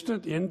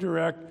distant,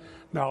 indirect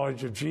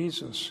knowledge of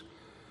Jesus.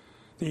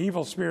 The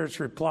evil spirits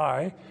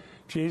reply,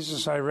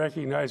 Jesus I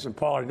recognize and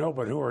Paul I know,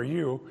 but who are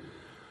you?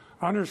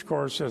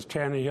 Underscores, says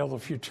Tannehill, the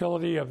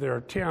futility of their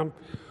attempt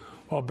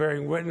while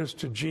bearing witness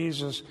to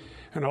Jesus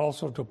and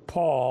also to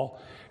Paul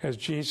as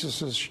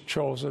Jesus'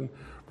 chosen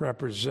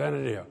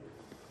representative.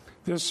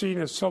 This scene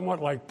is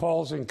somewhat like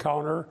Paul's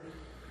encounter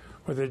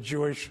with a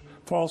Jewish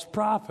false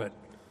prophet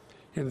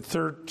in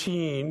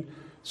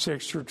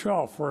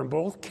 13:6-12, for in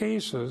both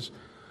cases,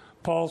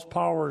 Paul's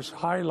power is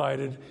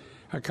highlighted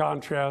in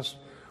contrast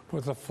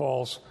with a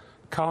false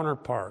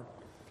counterpart.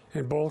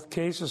 In both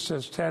cases,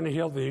 says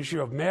Tannehill, the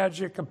issue of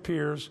magic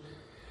appears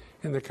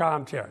in the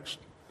context,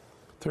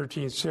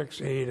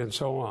 13:6, 8, and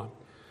so on.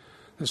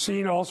 The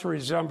scene also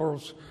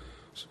resembles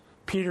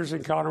Peter's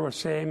encounter with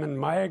Simon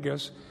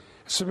Magus,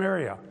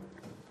 Samaria.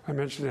 I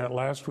mentioned that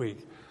last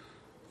week,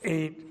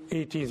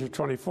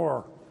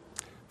 8:18-24.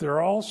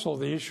 There also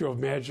the issue of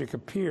magic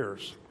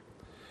appears.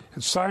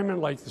 And Simon,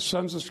 like the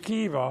sons of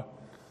Sceva,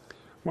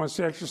 wants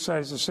to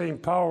exercise the same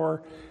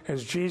power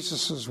as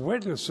Jesus'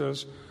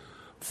 witnesses,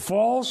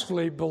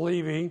 falsely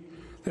believing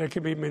that it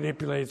can be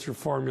manipulated through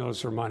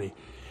formulas or money.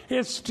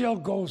 It still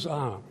goes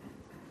on.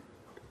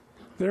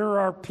 There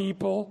are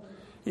people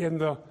in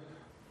the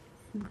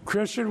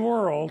Christian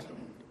world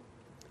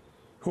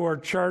who are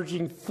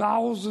charging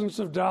thousands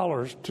of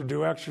dollars to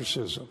do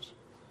exorcisms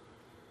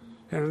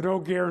and no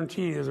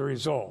guarantee of the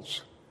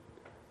results.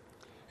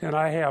 And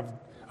I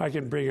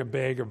can bring a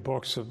bag of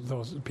books of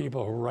those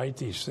people who write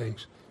these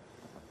things.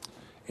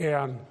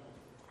 And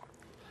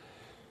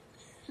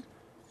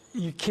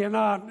you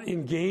cannot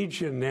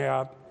engage in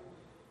that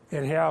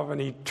and have an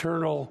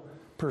eternal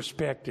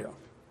perspective.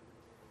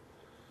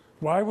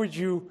 Why would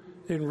you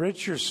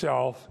enrich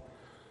yourself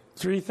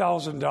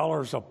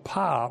 $3,000 a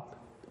pop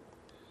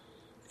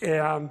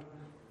and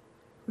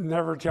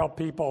never tell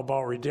people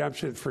about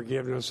redemption,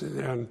 forgiveness,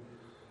 and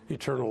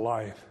eternal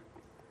life?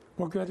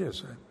 What good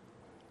is it?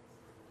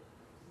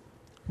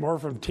 More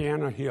from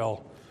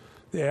Tannehill.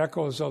 The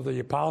echoes of the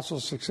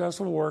apostles'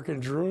 successful work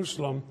in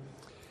Jerusalem,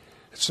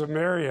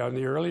 Samaria, in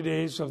the early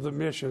days of the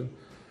mission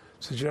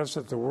suggest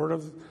that the word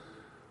of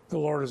the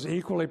Lord is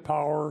equally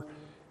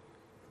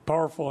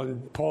powerful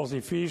in Paul's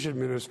Ephesian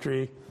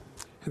ministry,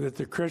 and that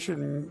the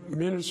Christian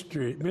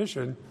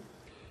mission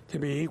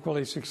can be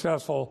equally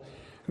successful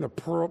in the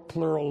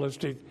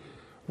pluralistic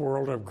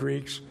world of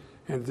Greeks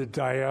and the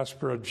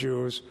diaspora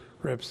Jews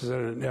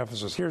represented in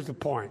Ephesus. Here's the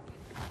point.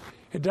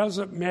 It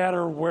doesn't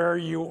matter where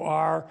you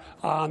are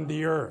on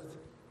the earth.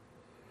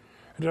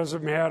 It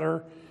doesn't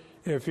matter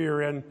if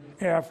you're in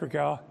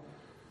Africa,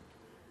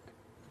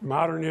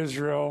 modern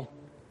Israel,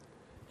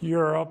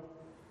 Europe,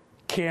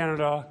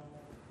 Canada,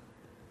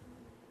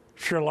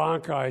 Sri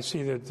Lanka. I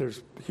see that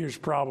there's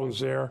huge problems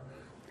there.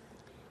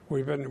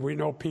 We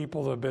know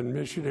people that have been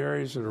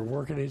missionaries that are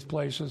working these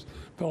places,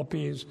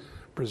 Philippines,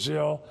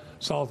 Brazil,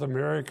 South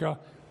America.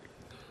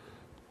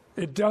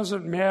 It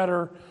doesn't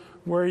matter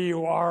where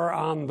you are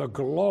on the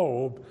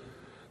globe.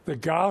 The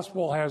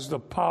gospel has the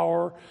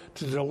power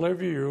to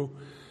deliver you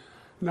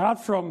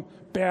not from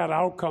bad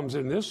outcomes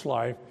in this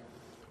life,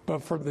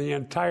 but from the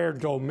entire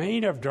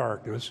domain of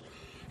darkness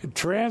and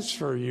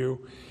transfer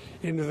you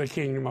into the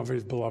kingdom of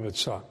his beloved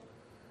Son.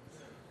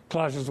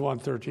 Colossians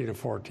 1:13 and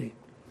 14.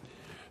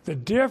 The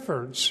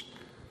difference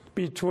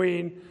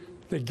between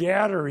the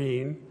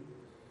Gadarene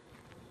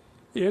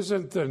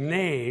isn't the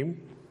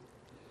name,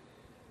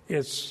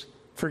 it's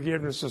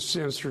forgiveness of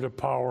sins through the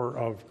power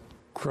of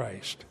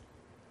Christ.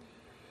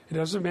 It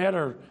doesn't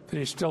matter that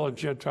he's still in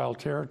Gentile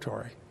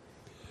territory.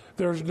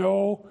 There's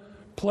no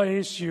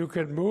place you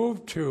can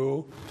move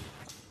to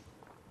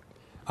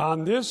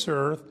on this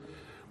earth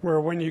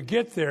where when you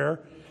get there,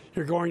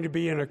 you're going to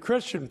be in a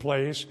Christian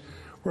place,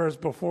 whereas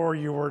before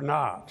you were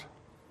not.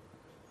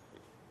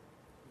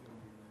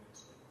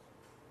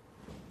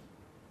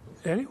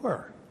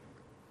 Anywhere.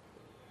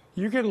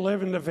 You can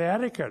live in the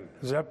Vatican.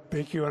 Does that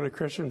make you in a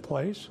Christian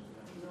place?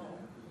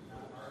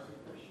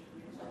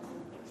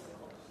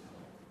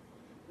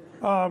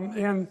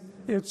 And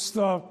it's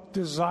the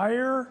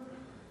desire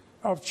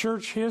of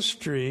church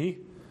history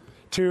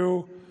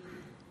to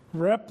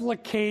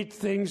replicate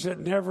things that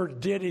never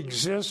did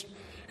exist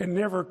and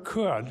never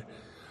could,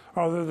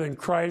 other than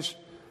Christ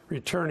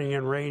returning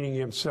and reigning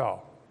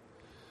himself.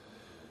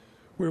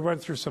 We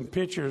went through some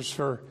pictures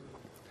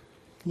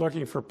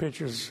looking for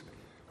pictures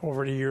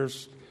over the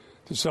years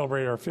to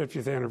celebrate our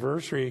 50th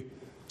anniversary.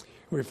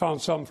 We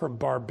found some from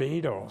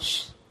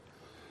Barbados.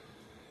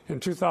 In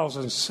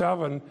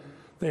 2007,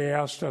 they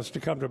asked us to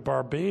come to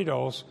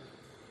Barbados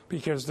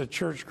because the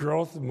church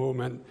growth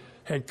movement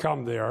had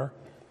come there,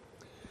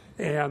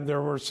 and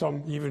there were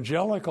some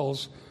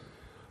evangelicals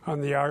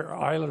on the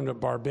island of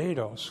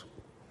Barbados.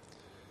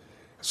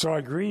 So I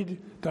agreed.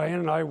 Diane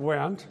and I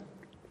went.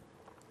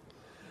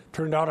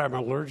 Turned out I'm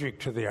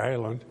allergic to the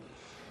island,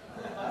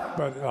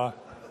 but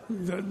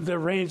the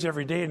rains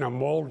every day and the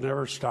mold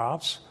never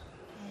stops.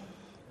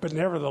 But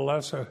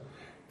nevertheless, and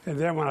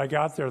then when I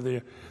got there,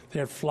 they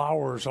had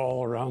flowers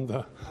all around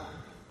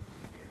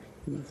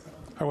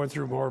I went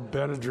through more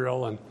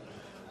Benadryl, and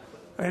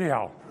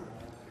anyhow,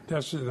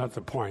 that's not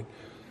the point.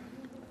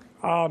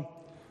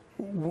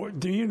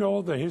 Do you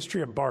know the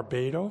history of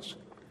Barbados?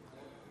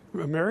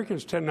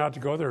 Americans tend not to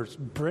go there. It's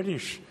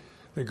British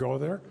that go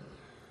there.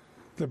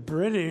 The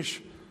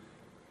British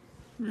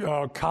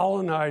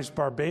colonized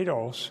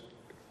Barbados,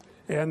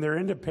 and their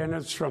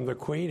independence from the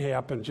Queen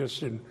happened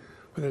just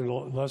within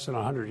less than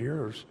 100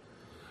 years.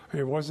 I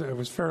mean, it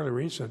was fairly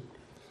recent.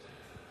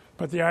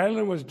 But the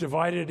island was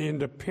divided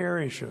into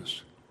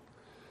parishes.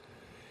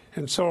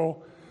 And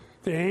so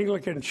the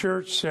Anglican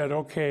Church said,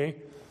 okay,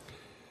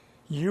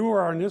 you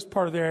are on this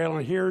part of the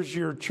island, here's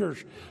your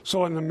church.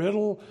 So in the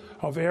middle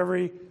of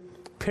every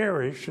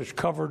parish, which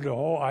covered the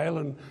whole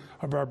island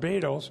of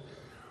Barbados,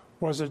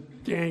 was an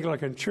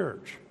Anglican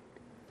church.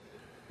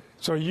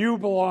 So you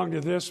belong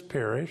to this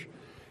parish.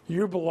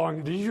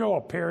 Did you know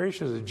a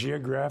parish is a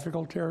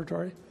geographical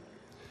territory?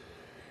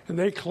 And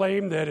they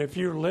claim that if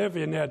you live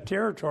in that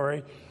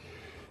territory,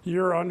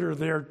 you're under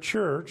their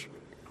church.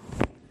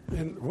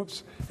 And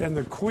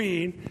the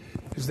Queen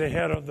is the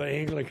head of the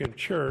Anglican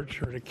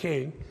Church, or the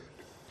king,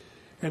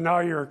 and now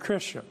you're a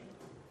Christian.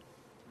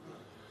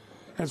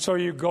 And so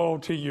you go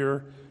to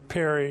your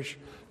parish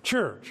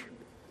church.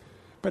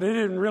 But it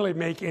didn't really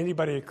make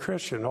anybody a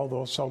Christian,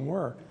 although some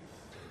were.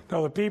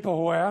 Now, the people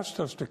who asked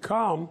us to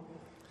come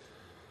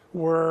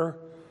were,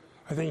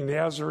 I think,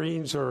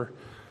 Nazarenes or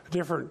a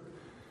different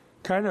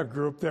kind of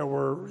group that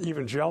were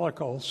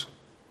evangelicals.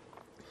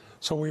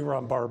 So we were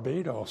on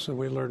Barbados, and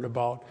we learned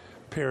about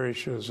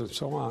parishes and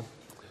so on.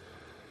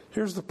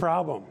 Here's the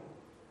problem.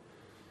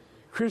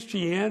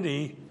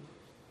 Christianity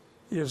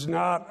is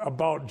not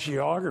about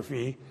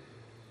geography.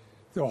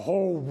 The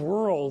whole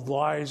world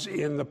lies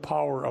in the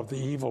power of the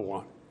evil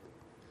one.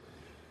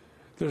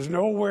 There's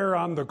nowhere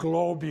on the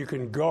globe you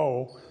can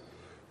go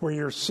where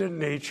your sin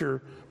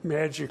nature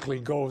magically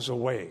goes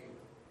away.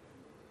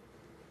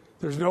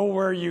 There's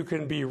nowhere you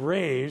can be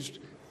raised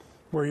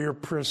where you're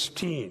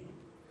pristine.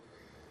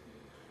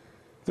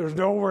 There's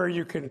nowhere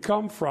you can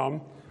come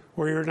from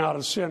where you're not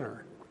a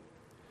sinner.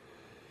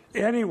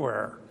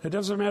 Anywhere. It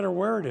doesn't matter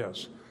where it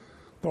is.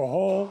 The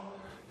whole,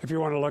 if you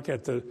want to look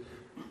at the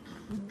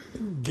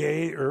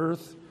gay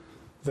earth,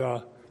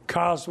 the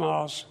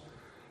cosmos,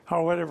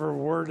 whatever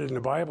word in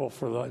the Bible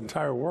for the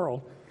entire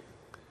world,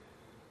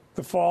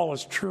 the fall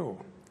is true.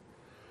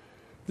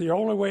 The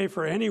only way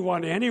for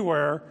anyone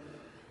anywhere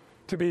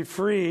to be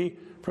free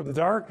from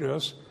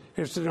darkness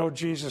is to know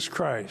Jesus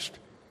Christ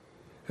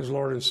as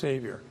Lord and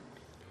Savior.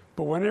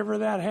 But whenever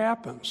that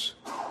happens,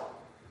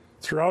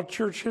 throughout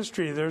church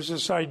history, there's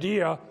this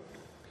idea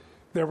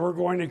that we're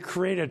going to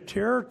create a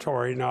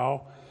territory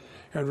now,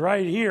 and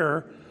right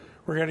here,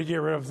 we're going to get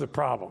rid of the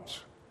problems.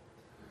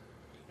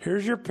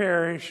 Here's your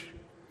parish,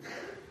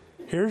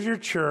 here's your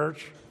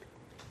church,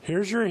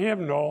 here's your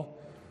hymnal,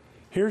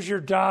 here's your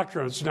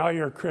doctrines, now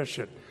you're a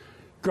Christian.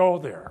 Go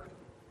there.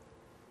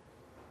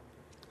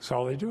 That's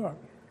how they do it.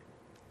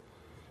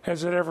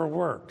 Has it ever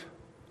worked?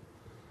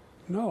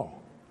 No.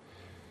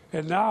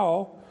 And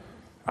now,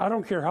 I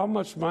don't care how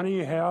much money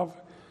you have,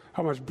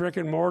 how much brick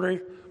and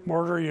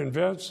mortar you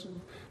invest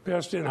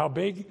in, how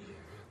big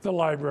the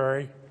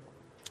library,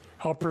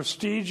 how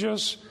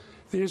prestigious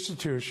the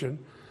institution,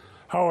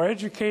 how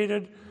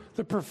educated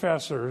the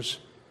professors.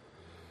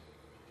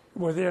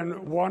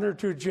 Within 1 or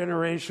 2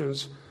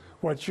 generations,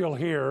 what you'll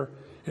hear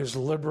is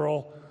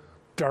liberal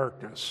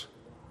darkness.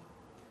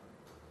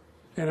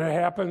 And it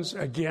happens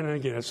again and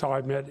again. That's how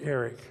I met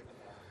Eric.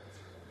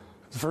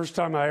 The first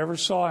time I ever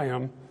saw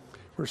him,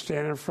 we're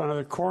standing in front of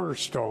the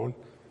Cornerstone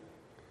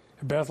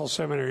at Bethel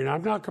Seminary. And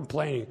I'm not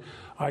complaining.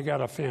 I got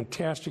a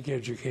fantastic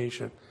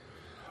education.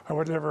 I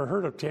would never have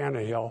heard of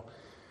Tannehill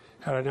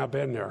had I not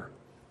been there.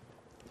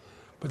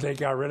 But they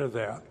got rid of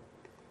that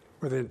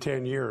within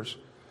 10 years.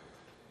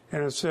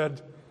 And it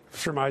said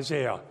from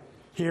Isaiah,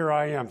 "Here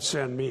I am,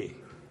 send me."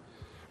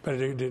 But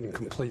it didn't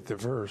complete the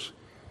verse.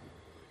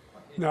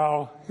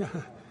 Now,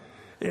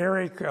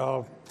 Eric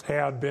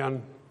had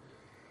been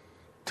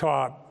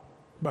taught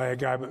by a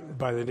guy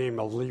by the name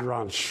of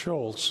Leron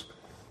Schultz,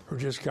 who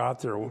just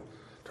got there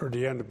toward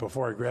the end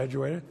before I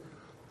graduated.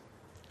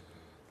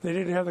 They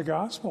didn't have the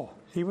gospel.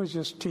 He was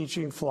just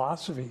teaching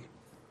philosophy.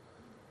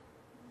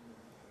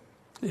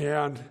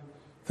 And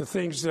the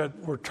things that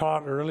were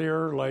taught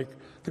earlier, like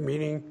the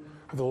meaning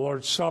of the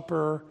Lord's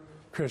Supper,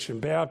 Christian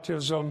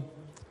baptism,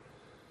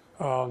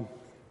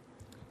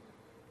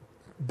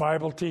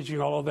 Bible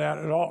teaching, all of that,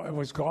 it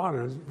was gone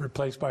and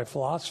replaced by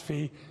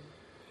philosophy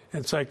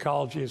and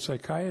psychology and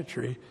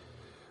psychiatry,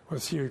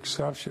 with few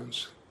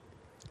exceptions.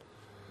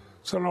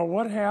 So now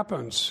what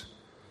happens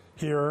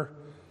here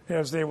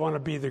as they want to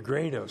be the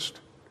greatest?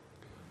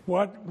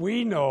 What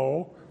we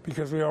know,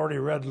 because we already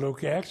read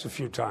Luke Acts a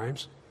few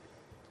times,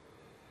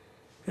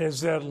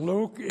 is that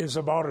Luke is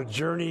about a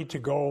journey to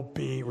go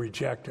be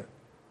rejected.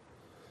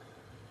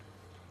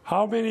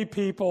 How many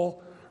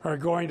people are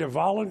going to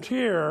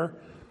volunteer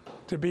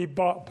to be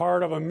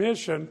part of a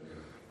mission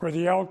where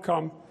the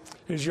outcome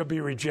is you'll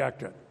be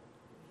rejected?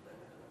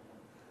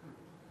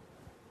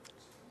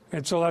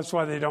 And so that's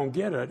why they don't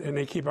get it, and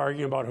they keep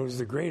arguing about who's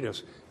the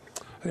greatest.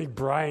 I think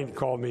Brian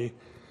called me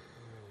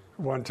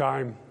one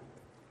time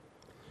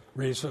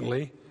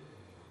recently,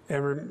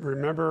 and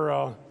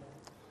remember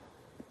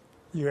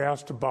you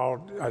asked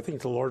about, I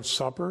think, the Lord's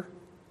Supper?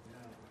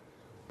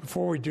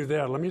 Before we do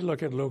that, let me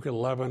look at Luke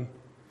 11.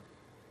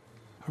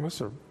 I must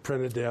have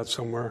printed that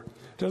somewhere.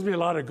 It does me a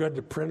lot of good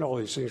to print all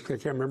these things,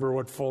 because I can't remember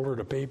what folder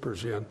the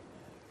paper's in.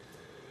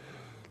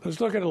 Let's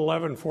look at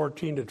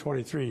 11:14 to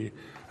 23.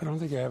 I don't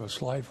think I have a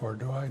slide for it,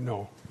 do I?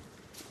 No.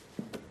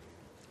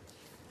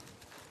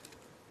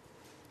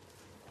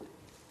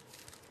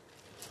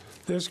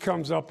 This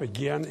comes up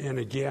again and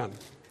again.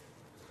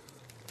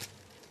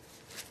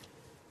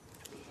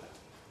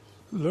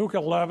 Luke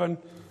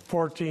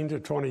 11:14 to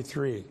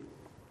 23.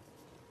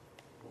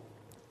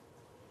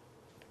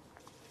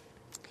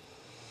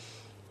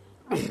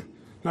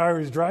 Now he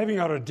was driving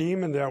out a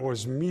demon that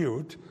was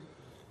mute,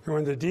 and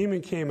when the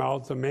demon came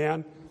out, the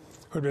man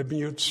who had been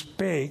mute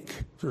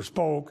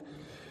spoke,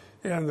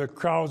 and the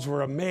crowds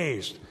were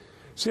amazed.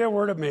 See that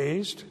word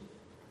amazed?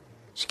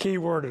 It's a key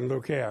word in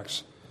Luke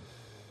Acts.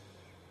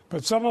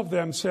 But some of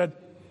them said,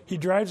 he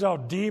drives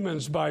out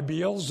demons by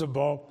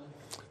Beelzebub,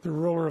 the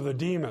ruler of the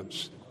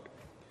demons.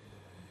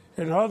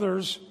 And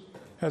others,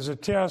 as a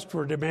test,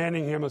 were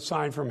demanding him a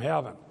sign from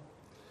heaven.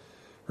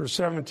 Verse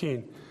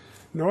 17,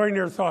 knowing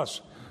their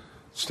thoughts.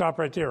 Stop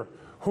right there.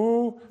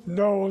 Who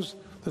knows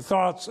the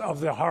thoughts of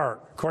the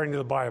heart, according to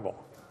the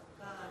Bible?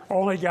 God.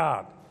 Only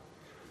God.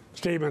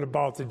 Statement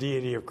about the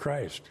deity of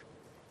Christ.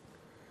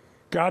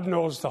 God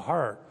knows the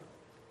heart.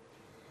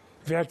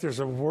 In fact, there's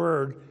a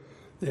word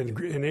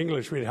in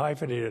English, we'd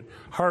hyphenate it,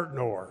 heart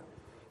knower.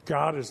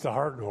 God is the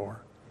heart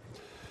knower.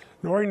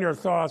 Knowing their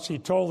thoughts, he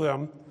told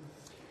them,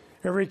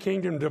 every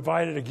kingdom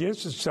divided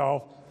against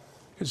itself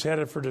is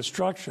headed for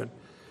destruction.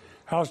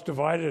 House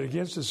divided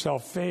against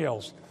itself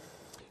fails.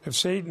 If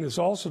Satan is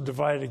also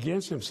divided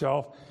against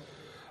himself,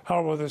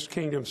 how will this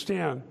kingdom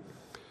stand?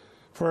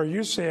 For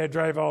you say I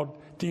drive out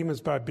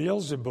demons by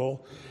Beelzebul,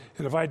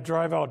 and if I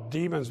drive out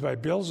demons by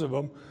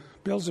Beelzebul,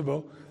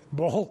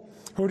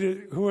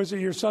 who is it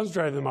your sons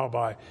drive them out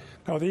by?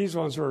 Now these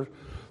ones were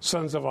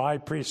sons of a high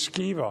priest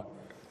Sceva.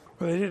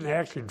 Well, they didn't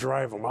actually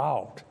drive them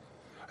out.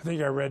 I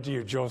think I read to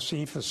you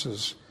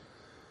Josephus's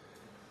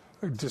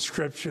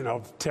description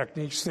of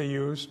techniques they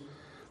used.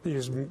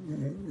 these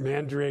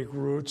mandrake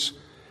roots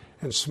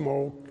and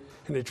smoke,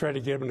 and they try to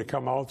get him to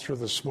come out through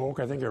the smoke.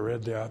 I think I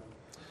read that.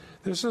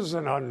 This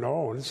isn't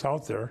unknown. It's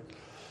out there,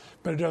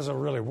 but it doesn't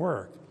really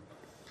work.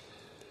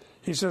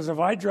 He says, if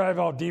I drive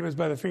out demons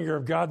by the finger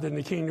of God, then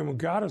the kingdom of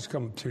God has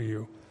come to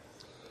you.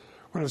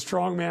 When a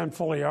strong man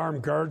fully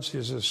armed guards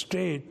his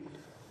estate,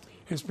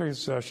 his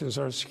possessions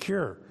are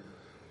secure.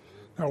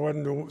 Now,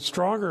 when the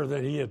stronger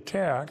that he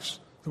attacks,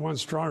 the one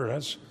stronger,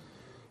 that's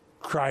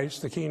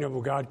Christ, the kingdom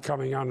of God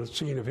coming on the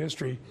scene of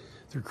history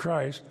through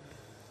Christ,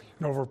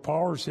 and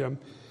overpowers him,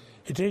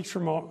 he takes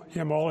from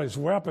him all his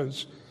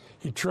weapons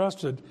he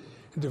trusted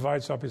and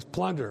divides up his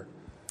plunder.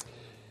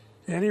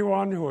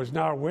 Anyone who is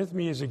not with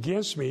me is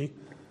against me.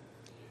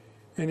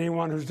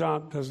 Anyone who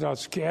does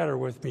not gather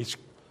with me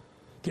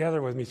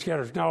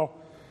scatters. Now,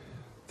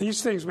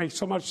 these things make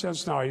so much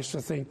sense now. I used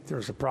to think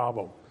there's a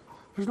problem.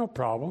 There's no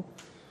problem.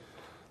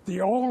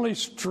 The only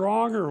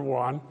stronger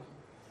one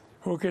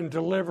who can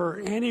deliver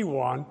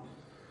anyone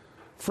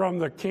from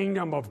the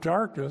kingdom of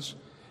darkness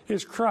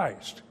is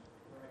Christ.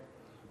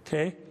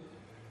 Okay?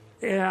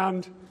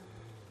 And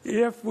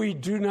if we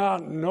do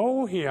not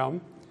know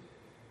him,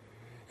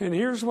 and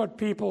here's what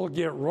people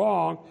get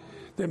wrong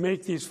that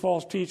make these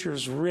false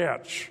teachers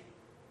rich.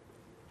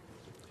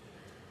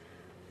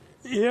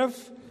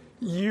 If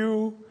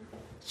you,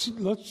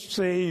 let's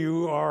say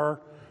you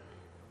are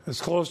as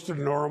close to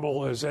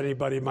normal as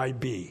anybody might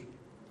be,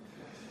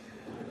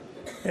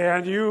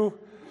 and you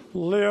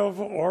live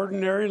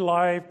ordinary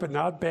life, but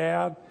not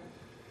bad,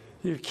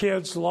 your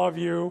kids love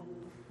you,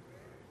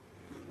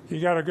 you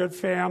got a good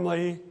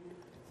family,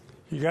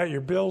 you got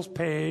your bills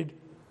paid.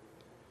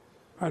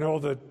 I know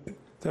that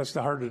that's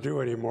not hard to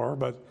do anymore,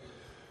 but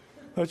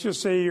let's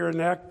just say you're in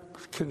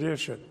that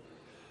condition.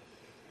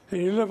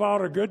 And you live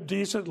out a good,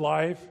 decent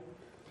life.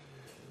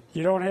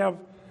 You don't have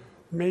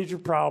major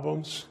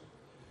problems.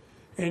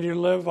 And you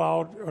live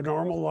out a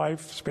normal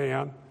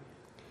lifespan.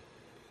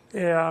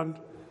 And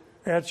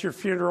at your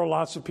funeral,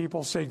 lots of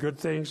people say good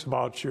things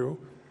about you.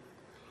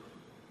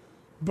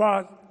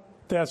 But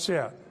that's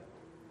it.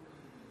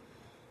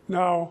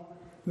 Now,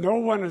 no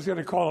one is going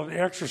to call an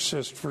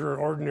exorcist for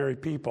ordinary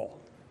people.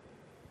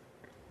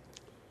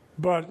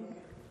 But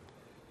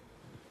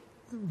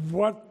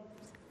what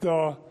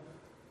the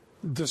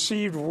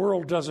deceived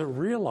world doesn't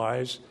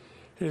realize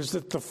is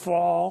that the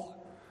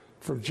fall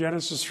from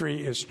Genesis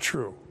 3 is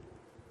true.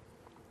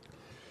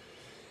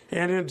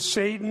 And in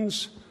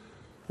Satan's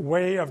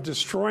way of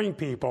destroying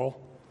people,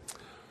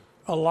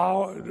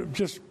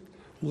 just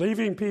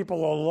leaving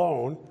people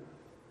alone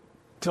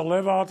to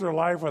live out their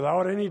life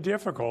without any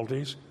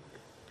difficulties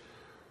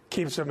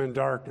keeps them in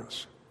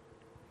darkness.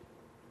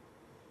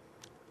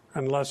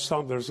 Unless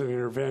there's an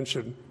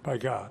intervention by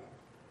God.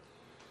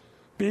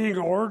 Being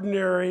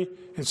ordinary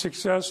and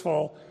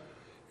successful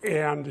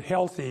and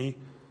healthy,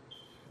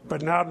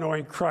 but not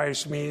knowing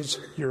Christ, means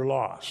you're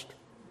lost.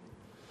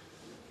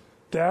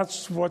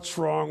 That's what's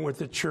wrong with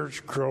the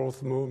church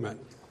growth movement.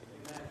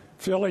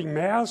 Filling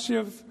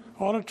massive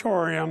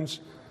auditoriums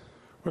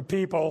with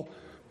people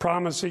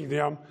promising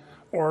them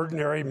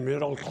ordinary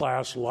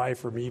middle-class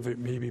life or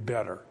maybe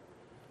better.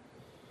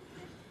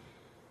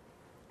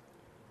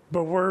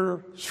 But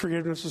where's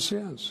forgiveness of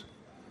sins?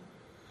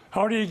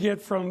 How do you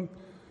get from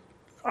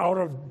out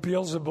of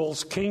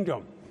Beelzebul's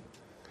kingdom,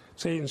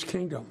 Satan's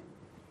kingdom?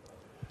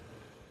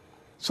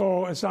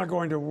 So it's not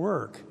going to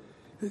work.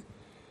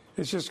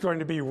 It's just going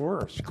to be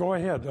worse. Go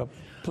ahead,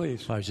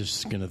 please. I was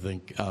just going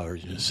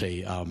to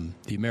say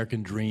the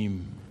American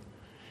dream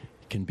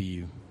can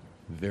be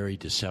very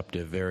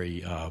deceptive,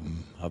 very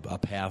a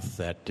path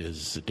that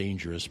is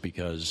dangerous,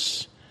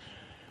 because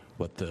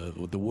what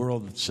the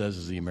world says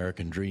is the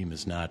American dream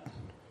does not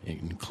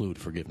include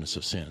forgiveness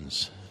of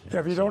sins.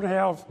 If you don't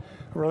have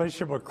a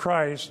relationship with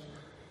Christ,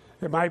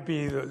 it might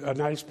be a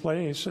nice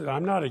place, and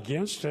I'm not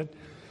against it,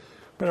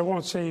 but it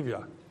won't save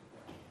you.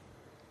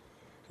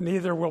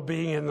 Neither will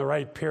being in the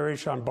right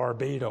parish on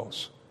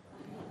Barbados.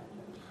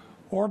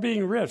 Or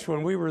being rich.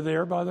 When we were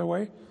there, by the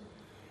way,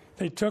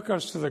 they took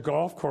us to the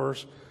golf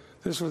course.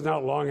 This was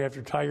not long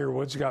after Tiger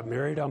Woods got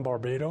married on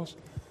Barbados.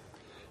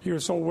 He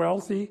was so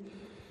wealthy,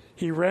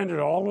 he rented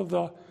all of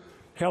the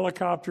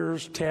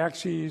helicopters,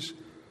 taxis,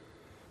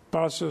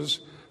 buses,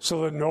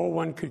 so that no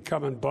one could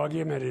come and bug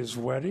him at his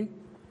wedding.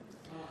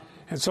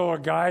 And so a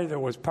guy that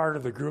was part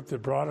of the group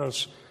that brought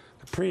us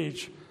to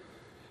preach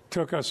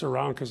took us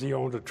around, because he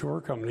owned a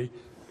tour company,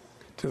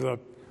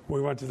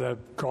 we went to the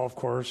golf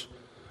course.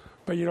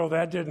 But,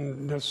 that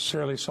didn't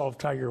necessarily solve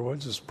Tiger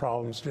Woods'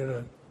 problems, did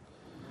it?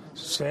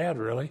 Sad,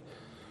 really.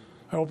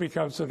 I hope he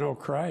comes to know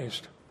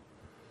Christ.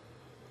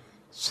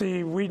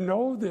 See, we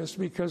know this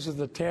because of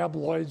the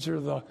tabloids or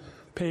the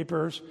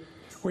papers.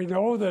 We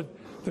know that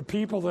the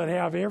people that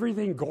have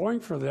everything going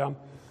for them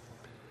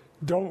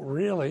don't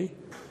really.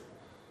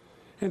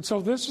 And so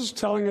this is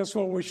telling us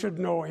what we should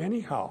know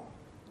anyhow.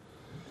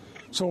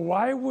 So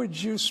why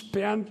would you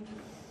spend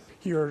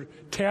your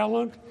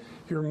talent,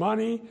 your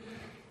money,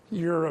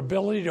 your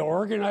ability to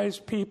organize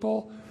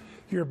people,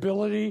 your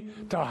ability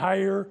to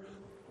hire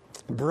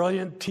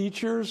brilliant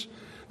teachers,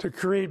 to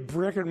create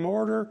brick and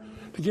mortar,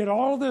 to get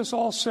all this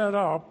all set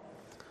up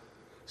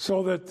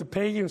so that the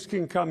pagans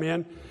can come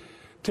in,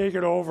 take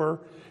it over,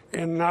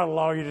 and not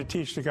allow you to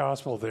teach the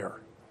gospel there.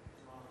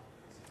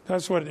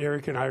 That's what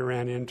Eric and I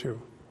ran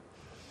into.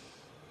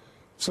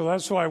 So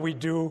that's why we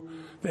do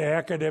the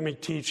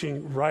academic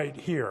teaching right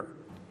here.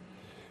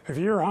 If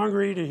you're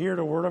hungry to hear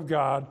the Word of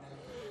God,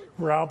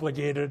 we're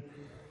obligated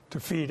to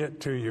feed it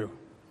to you.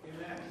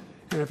 Amen.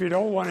 And if you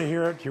don't want to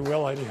hear it, you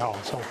will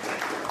anyhow. So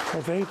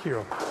thank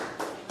you.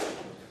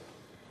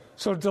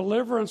 So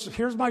deliverance,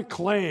 here's my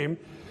claim,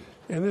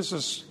 and this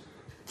is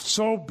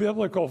so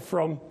biblical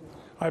from,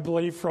 I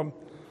believe, from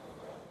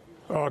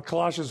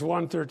Colossians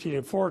 1, 13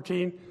 and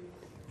 14,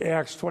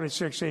 Acts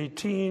 26,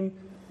 18,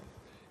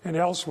 and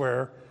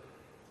elsewhere,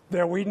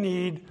 that we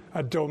need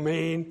a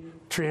domain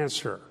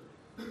transfer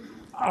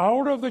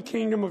out of the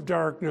kingdom of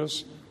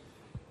darkness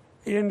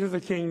into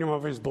the kingdom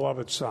of his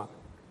beloved Son.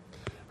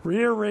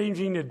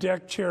 Rearranging the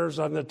deck chairs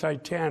on the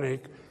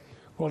Titanic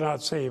will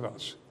not save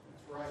us.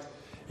 Right.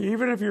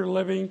 Even if you're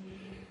living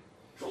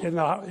in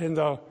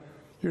the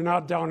you're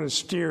not down in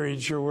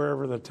steerage or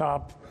wherever the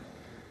top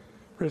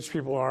rich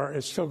people are,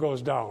 it still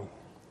goes down.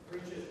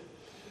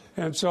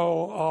 And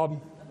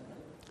so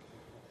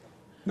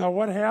now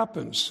what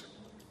happens?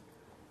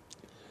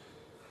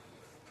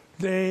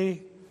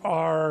 They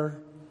are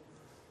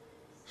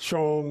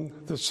shown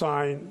the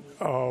sign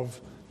of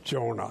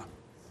Jonah.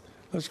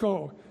 Let's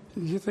go.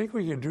 Do you think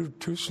we can do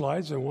 2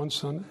 slides in one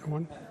Sunday?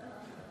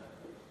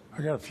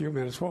 I got a few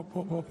minutes. Whoop.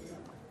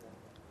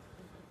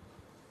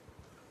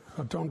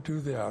 Oh, don't do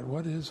that.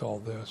 What is all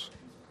this?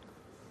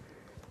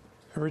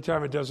 Every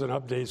time it does an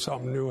update,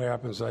 something new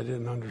happens I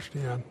didn't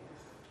understand.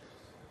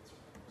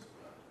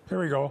 Here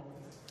we go.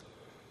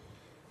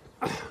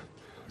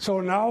 So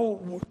now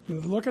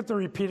look at the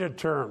repeated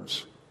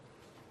terms.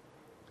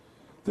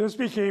 This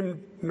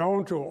became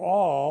known to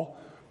all,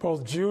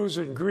 both Jews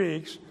and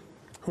Greeks,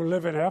 who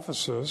live in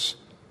Ephesus,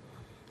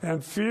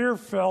 and fear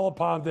fell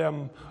upon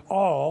them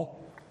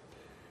all,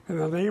 and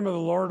the name of the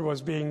Lord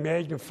was being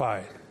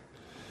magnified.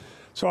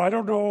 So I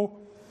don't know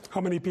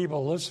how many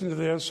people listen to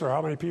this or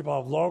how many people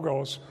have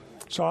Logos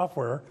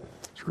software.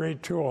 It's a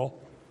great tool.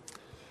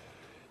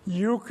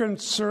 You can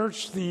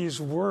search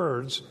these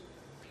words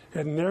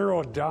and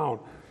narrow it down.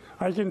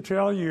 I can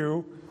tell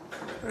you,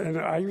 and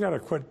I got to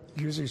quit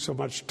using so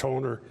much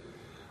toner.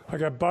 I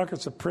got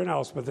buckets of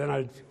printouts, but then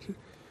I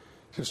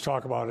just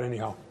talk about it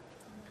anyhow.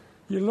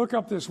 You look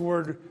up this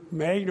word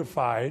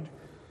magnified,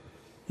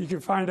 you can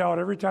find out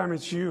every time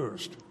it's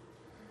used.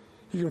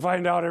 You can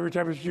find out every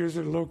time it's used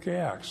in Luke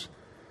Acts.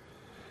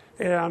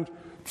 And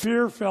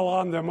fear fell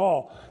on them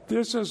all.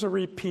 This is a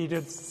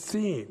repeated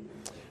theme.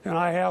 And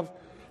I have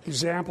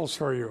examples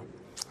for you.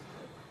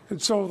 And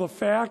so the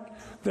fact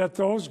that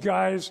those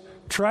guys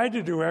tried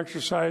to do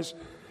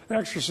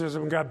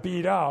exorcism, got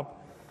beat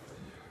up,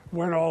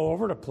 went all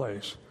over the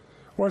place.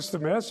 What's the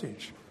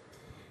message?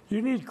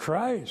 You need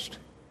Christ,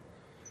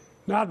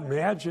 not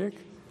magic.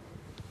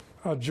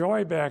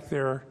 Joy back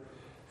there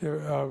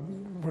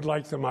would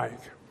like the mic.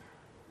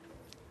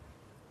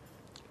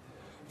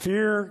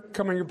 Fear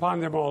coming upon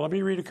them all. Let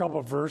me read a couple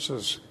of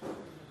verses.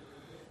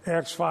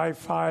 Acts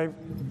 5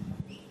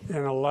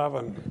 and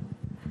 11.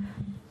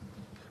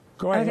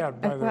 Go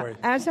ahead, by the way.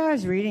 As I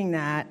was reading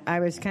that, I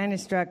was kind of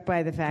struck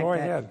by the fact Go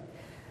that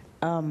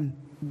ahead.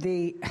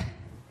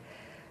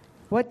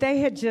 What they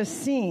had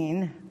just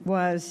seen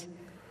was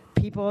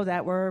people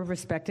that were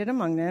respected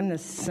among them, the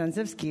sons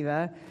of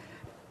Sceva,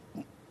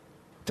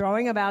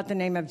 throwing about the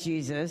name of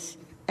Jesus,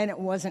 and it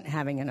wasn't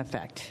having an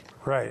effect.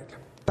 Right.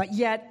 But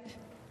yet,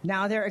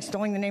 now they're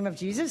extolling the name of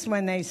Jesus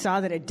when they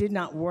saw that it did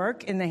not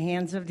work in the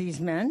hands of these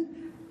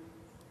men.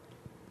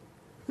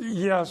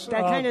 Yes.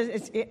 That kind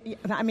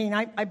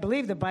of, I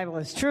believe the Bible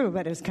is true,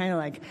 but it's kind of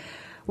like,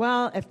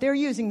 well, if they're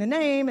using the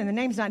name and the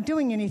name's not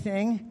doing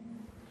anything,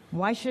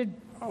 why should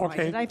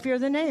I fear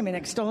the name and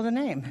extol the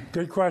name?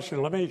 Good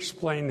question. Let me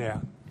explain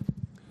that.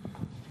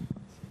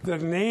 The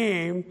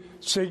name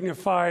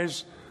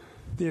signifies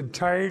the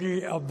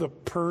entirety of the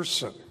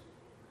person.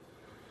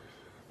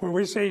 When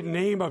we say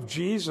name of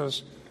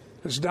Jesus,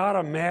 it's not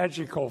a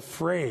magical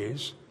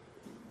phrase.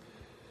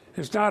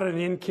 It's not an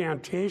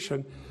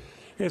incantation.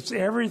 It's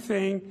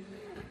everything.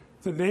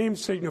 The name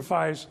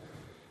signifies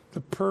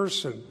the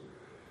person,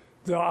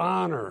 the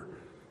honor,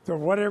 the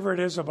whatever it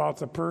is about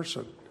the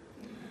person.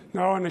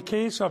 Now, in the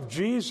case of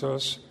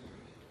Jesus,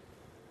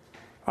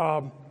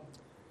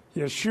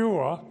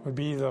 Yeshua would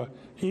be the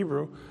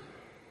Hebrew.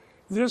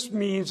 This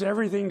means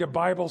everything the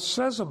Bible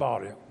says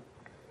about him.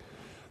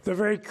 The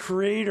very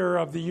creator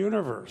of the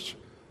universe,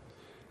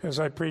 as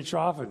I preach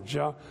often,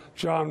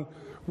 John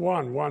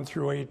 1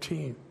 through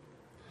 18.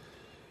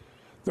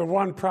 The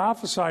one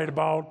prophesied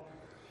about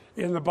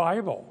in the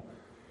Bible.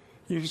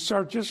 You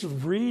start just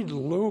read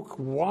Luke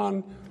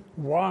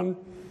 1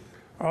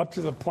 up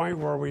to the point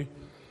where we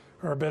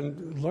have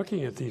been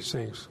looking at these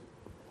things.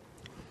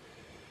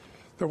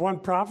 The one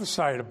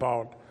prophesied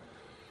about.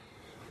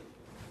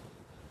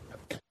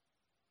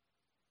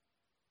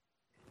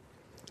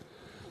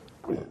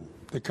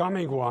 The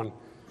coming one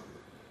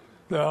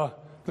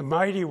the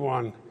mighty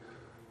one,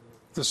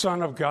 the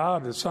Son of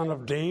God, the Son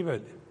of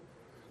David,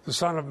 the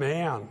Son of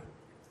Man,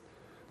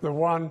 the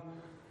one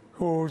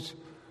who's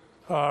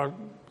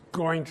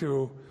going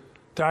to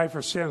die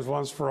for sins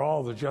once for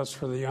all, the just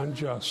for the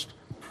unjust.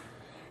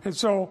 And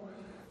so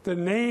the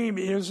name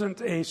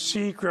isn't a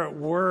secret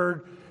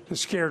word to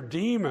scare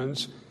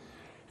demons.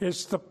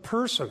 It's the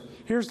person.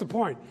 Here's the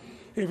point.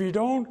 If you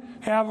don't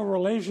have a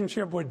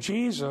relationship with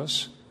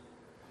Jesus,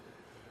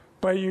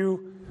 but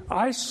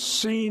I've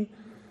seen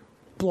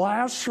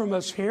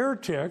blasphemous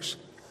heretics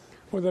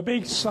with a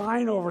big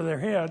sign over their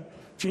head,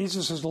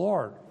 Jesus is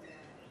Lord.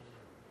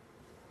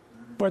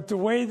 But the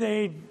way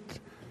they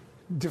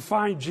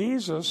define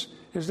Jesus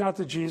is not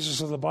the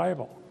Jesus of the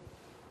Bible.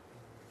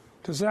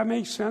 Does that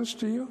make sense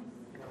to you?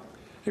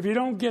 If you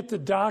don't get the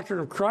doctrine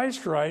of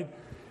Christ right,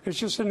 it's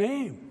just a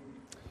name.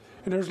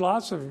 And there's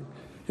lots of,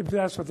 if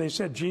that's what they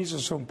said,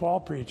 Jesus whom Paul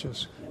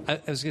preaches.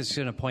 I was just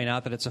going to point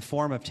out that it's a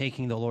form of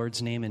taking the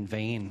Lord's name in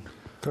vain.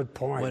 Good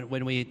point.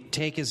 When we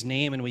take his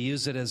name and we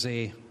use it as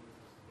a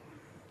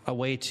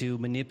way to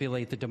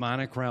manipulate the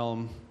demonic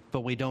realm,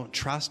 but we don't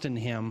trust in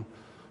him,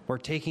 we're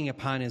taking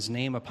upon his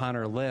name upon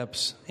our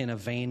lips in a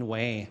vain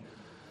way.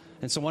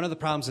 And so one of the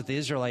problems that the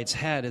Israelites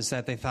had is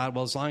that they thought,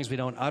 well, as long as we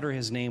don't utter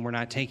his name, we're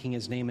not taking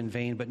his name in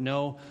vain. But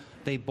no,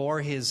 they bore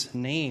his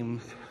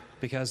name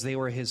because they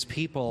were his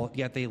people,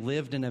 yet they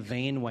lived in a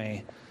vain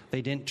way.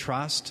 They didn't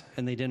trust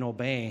and they didn't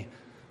obey.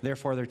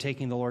 Therefore, they're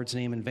taking the Lord's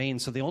name in vain.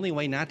 So the only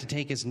way not to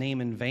take his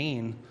name in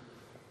vain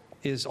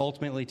is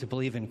ultimately to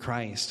believe in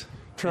Christ.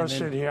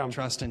 Trust in him.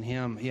 Trust in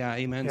him. Yeah,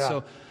 amen. Yeah.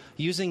 So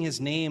using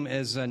his name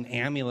as an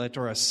amulet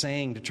or a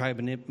saying to try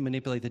to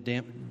manipulate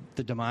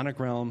the demonic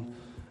realm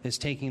is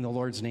taking the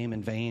Lord's name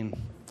in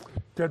vain.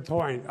 Good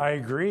point. I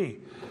agree.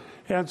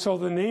 And so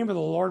the name of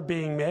the Lord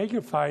being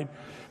magnified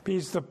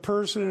means the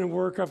person and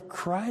work of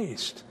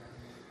Christ,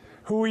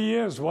 who he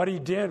is, what he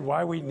did,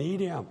 why we need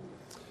him.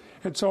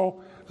 And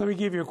so let me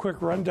give you a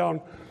quick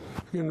rundown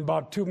in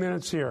about 2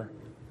 minutes here.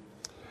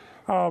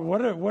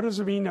 What does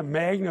it mean to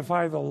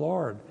magnify the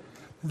Lord?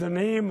 The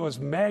name was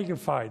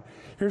magnified.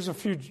 Here's a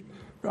few,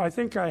 I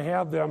think I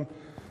have them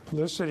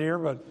listed here,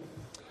 but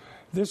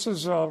this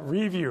is a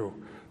review.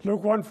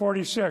 Luke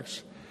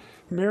 1:46,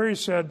 Mary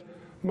said,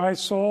 "My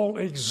soul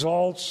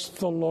exalts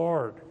the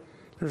Lord."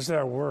 There's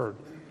that word.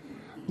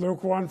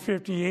 Luke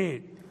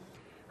 1:58,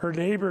 her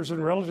neighbors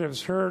and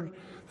relatives heard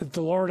that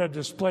the Lord had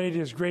displayed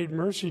his great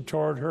mercy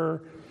toward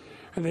her,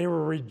 and they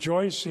were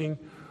rejoicing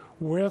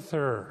with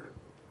her.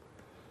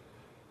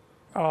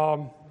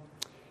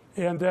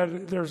 And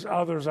then there's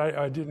others.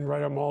 I didn't write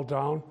them all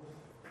down.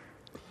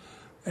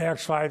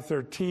 Acts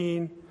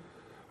 5:13.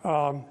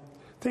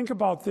 Think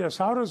about this.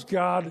 How does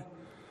God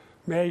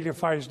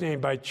magnify his name?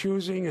 By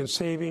choosing and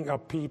saving a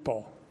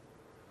people.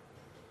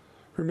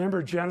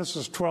 Remember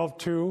Genesis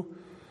 12:2?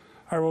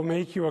 I will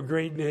make you a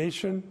great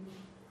nation,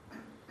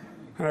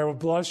 and I will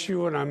bless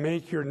you, and I'll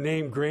make your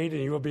name great,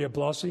 and you will be a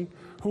blessing.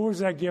 Who was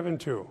that given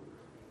to?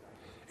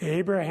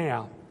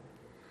 Abraham.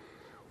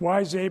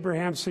 Why is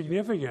Abraham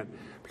significant?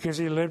 Because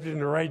he lived in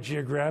the right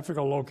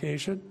geographical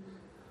location.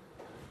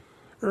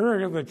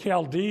 Ur of the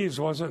Chaldees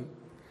wasn't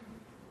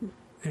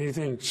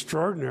anything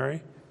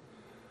extraordinary,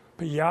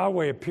 but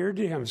Yahweh appeared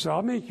to him, so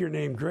I'll make your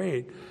name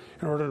great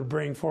in order to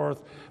bring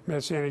forth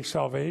messianic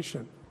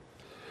salvation.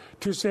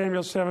 2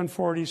 Samuel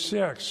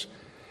 7:46,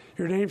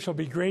 your name shall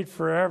be great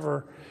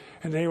forever,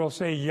 and they will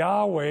say,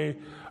 Yahweh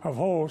of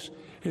hosts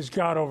is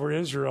God over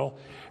Israel,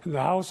 and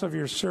the house of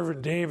your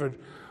servant David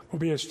will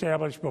be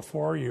established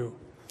before you.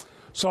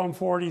 Psalm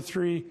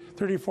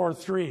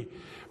 34:3,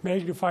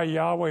 magnify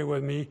Yahweh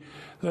with me,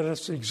 let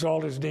us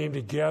exalt his name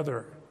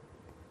together.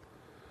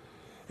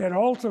 And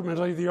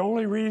ultimately, the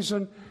only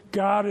reason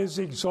God is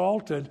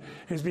exalted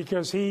is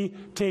because he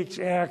takes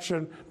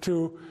action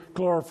to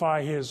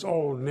glorify his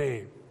own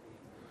name.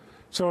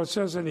 So it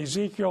says in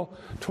Ezekiel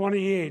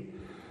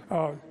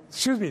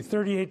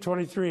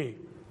 38:23.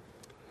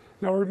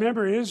 Now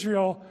remember,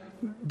 Israel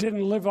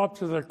didn't live up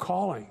to their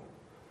calling.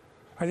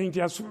 I think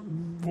that's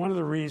one of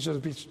the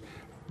reasons,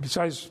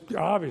 besides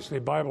obviously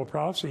Bible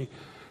prophecy,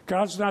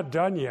 God's not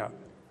done yet.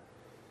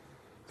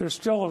 There's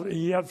still a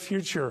yet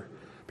future,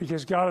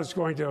 because God is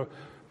going to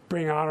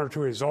bring honor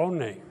to his own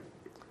name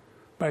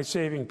by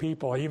saving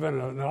people, even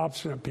an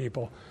obstinate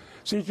people.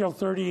 Ezekiel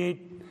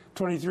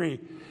 38:23.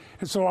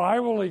 And so I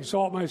will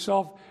exalt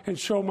myself and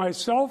show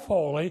myself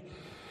holy,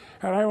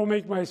 and I will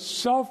make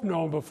myself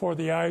known before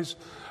the eyes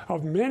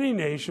of many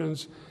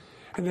nations,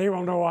 and they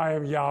will know I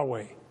am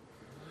Yahweh.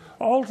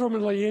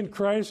 Ultimately, in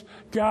Christ,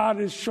 God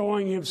is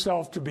showing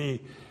himself to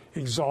be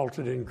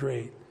exalted and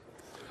great.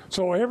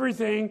 So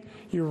everything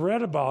you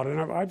read about, and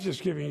I'm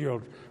just giving you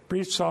a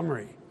brief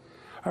summary.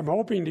 I'm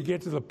hoping to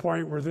get to the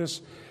point where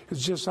this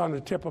is just on the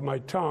tip of my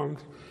tongue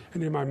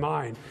and in my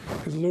mind,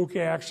 because Luke,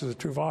 Acts is a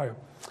 2-volume.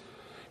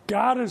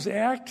 God is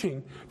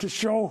acting to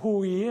show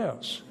who he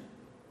is.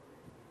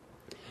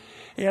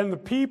 And the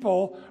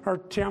people are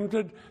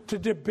tempted to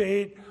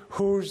debate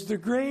who's the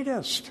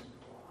greatest.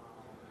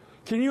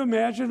 Can you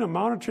imagine the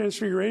Mount of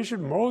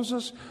Transfiguration?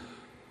 Moses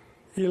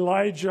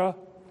Elijah,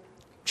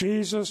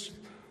 Jesus,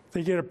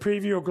 they get a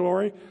preview of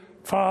glory.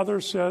 Father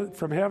said,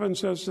 from heaven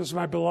says, this is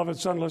my beloved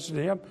Son, listen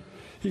to him.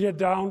 You get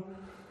down,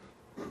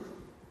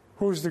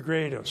 who's the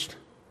greatest?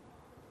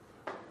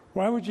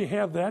 Why would you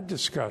have that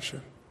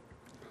discussion?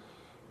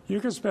 You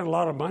can spend a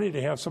lot of money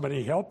to have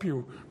somebody help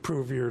you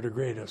prove you're the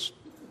greatest.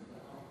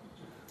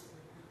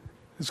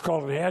 It's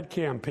called an ad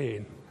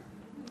campaign.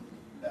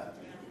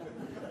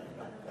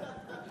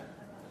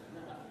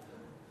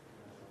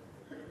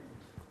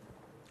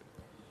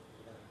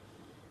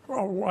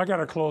 Oh, I got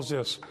to close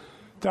this.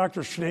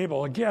 Dr.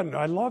 Schnabel, again,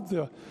 I love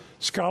the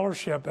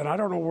scholarship, and I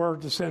don't know where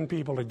to send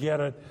people to get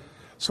it,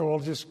 so we'll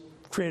just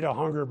create a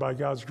hunger by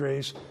God's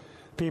grace.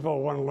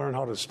 People want to learn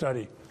how to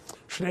study.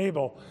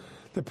 Schnabel,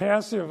 the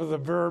passive of the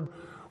verb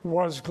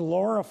was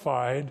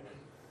glorified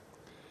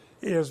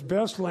is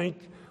best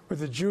linked with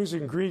the Jews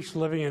and Greeks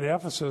living in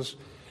Ephesus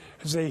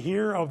as they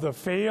hear of the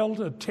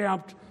failed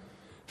attempt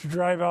to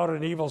drive out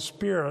an evil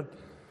spirit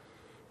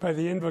by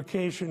the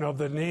invocation of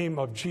the name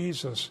of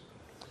Jesus,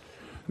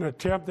 an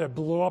attempt that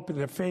blew up in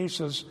the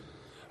faces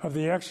of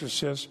the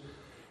exorcists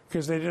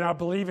because they did not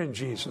believe in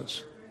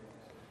Jesus.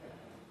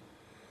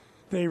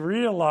 They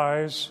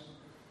realize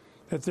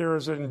that there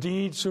is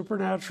indeed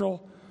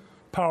supernatural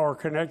power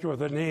connected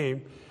with a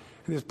name,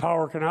 and this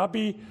power cannot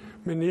be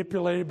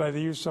manipulated by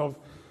the use of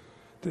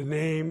the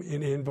name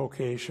in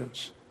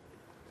invocations.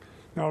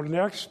 Now,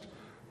 next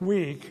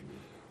week,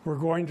 we're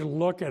going to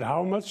look at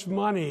how much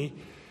money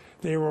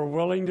they were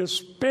willing to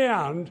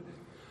spend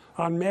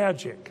on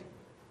magic.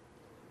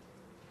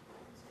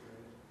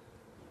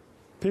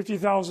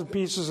 50,000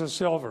 pieces of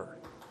silver.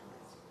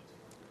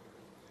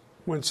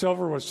 When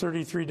silver was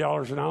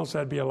 $33 an ounce,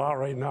 that'd be a lot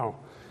right now.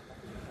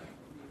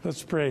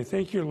 Let's pray.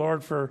 Thank you,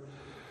 Lord, for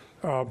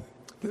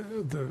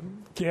the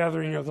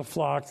gathering of the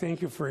flock.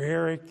 Thank you for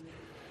Eric,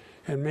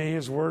 and may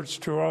his words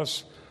to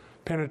us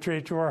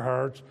penetrate to our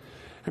hearts,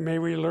 and may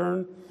we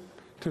learn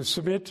to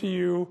submit to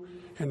you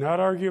and not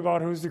argue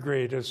about who's the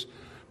greatest,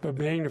 but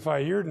magnify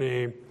your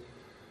name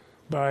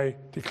by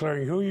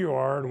declaring who you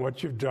are and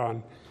what you've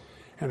done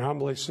and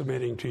humbly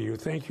submitting to you.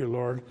 Thank you,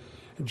 Lord,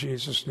 in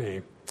Jesus'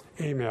 name.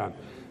 Amen.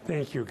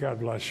 Thank you. God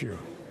bless you.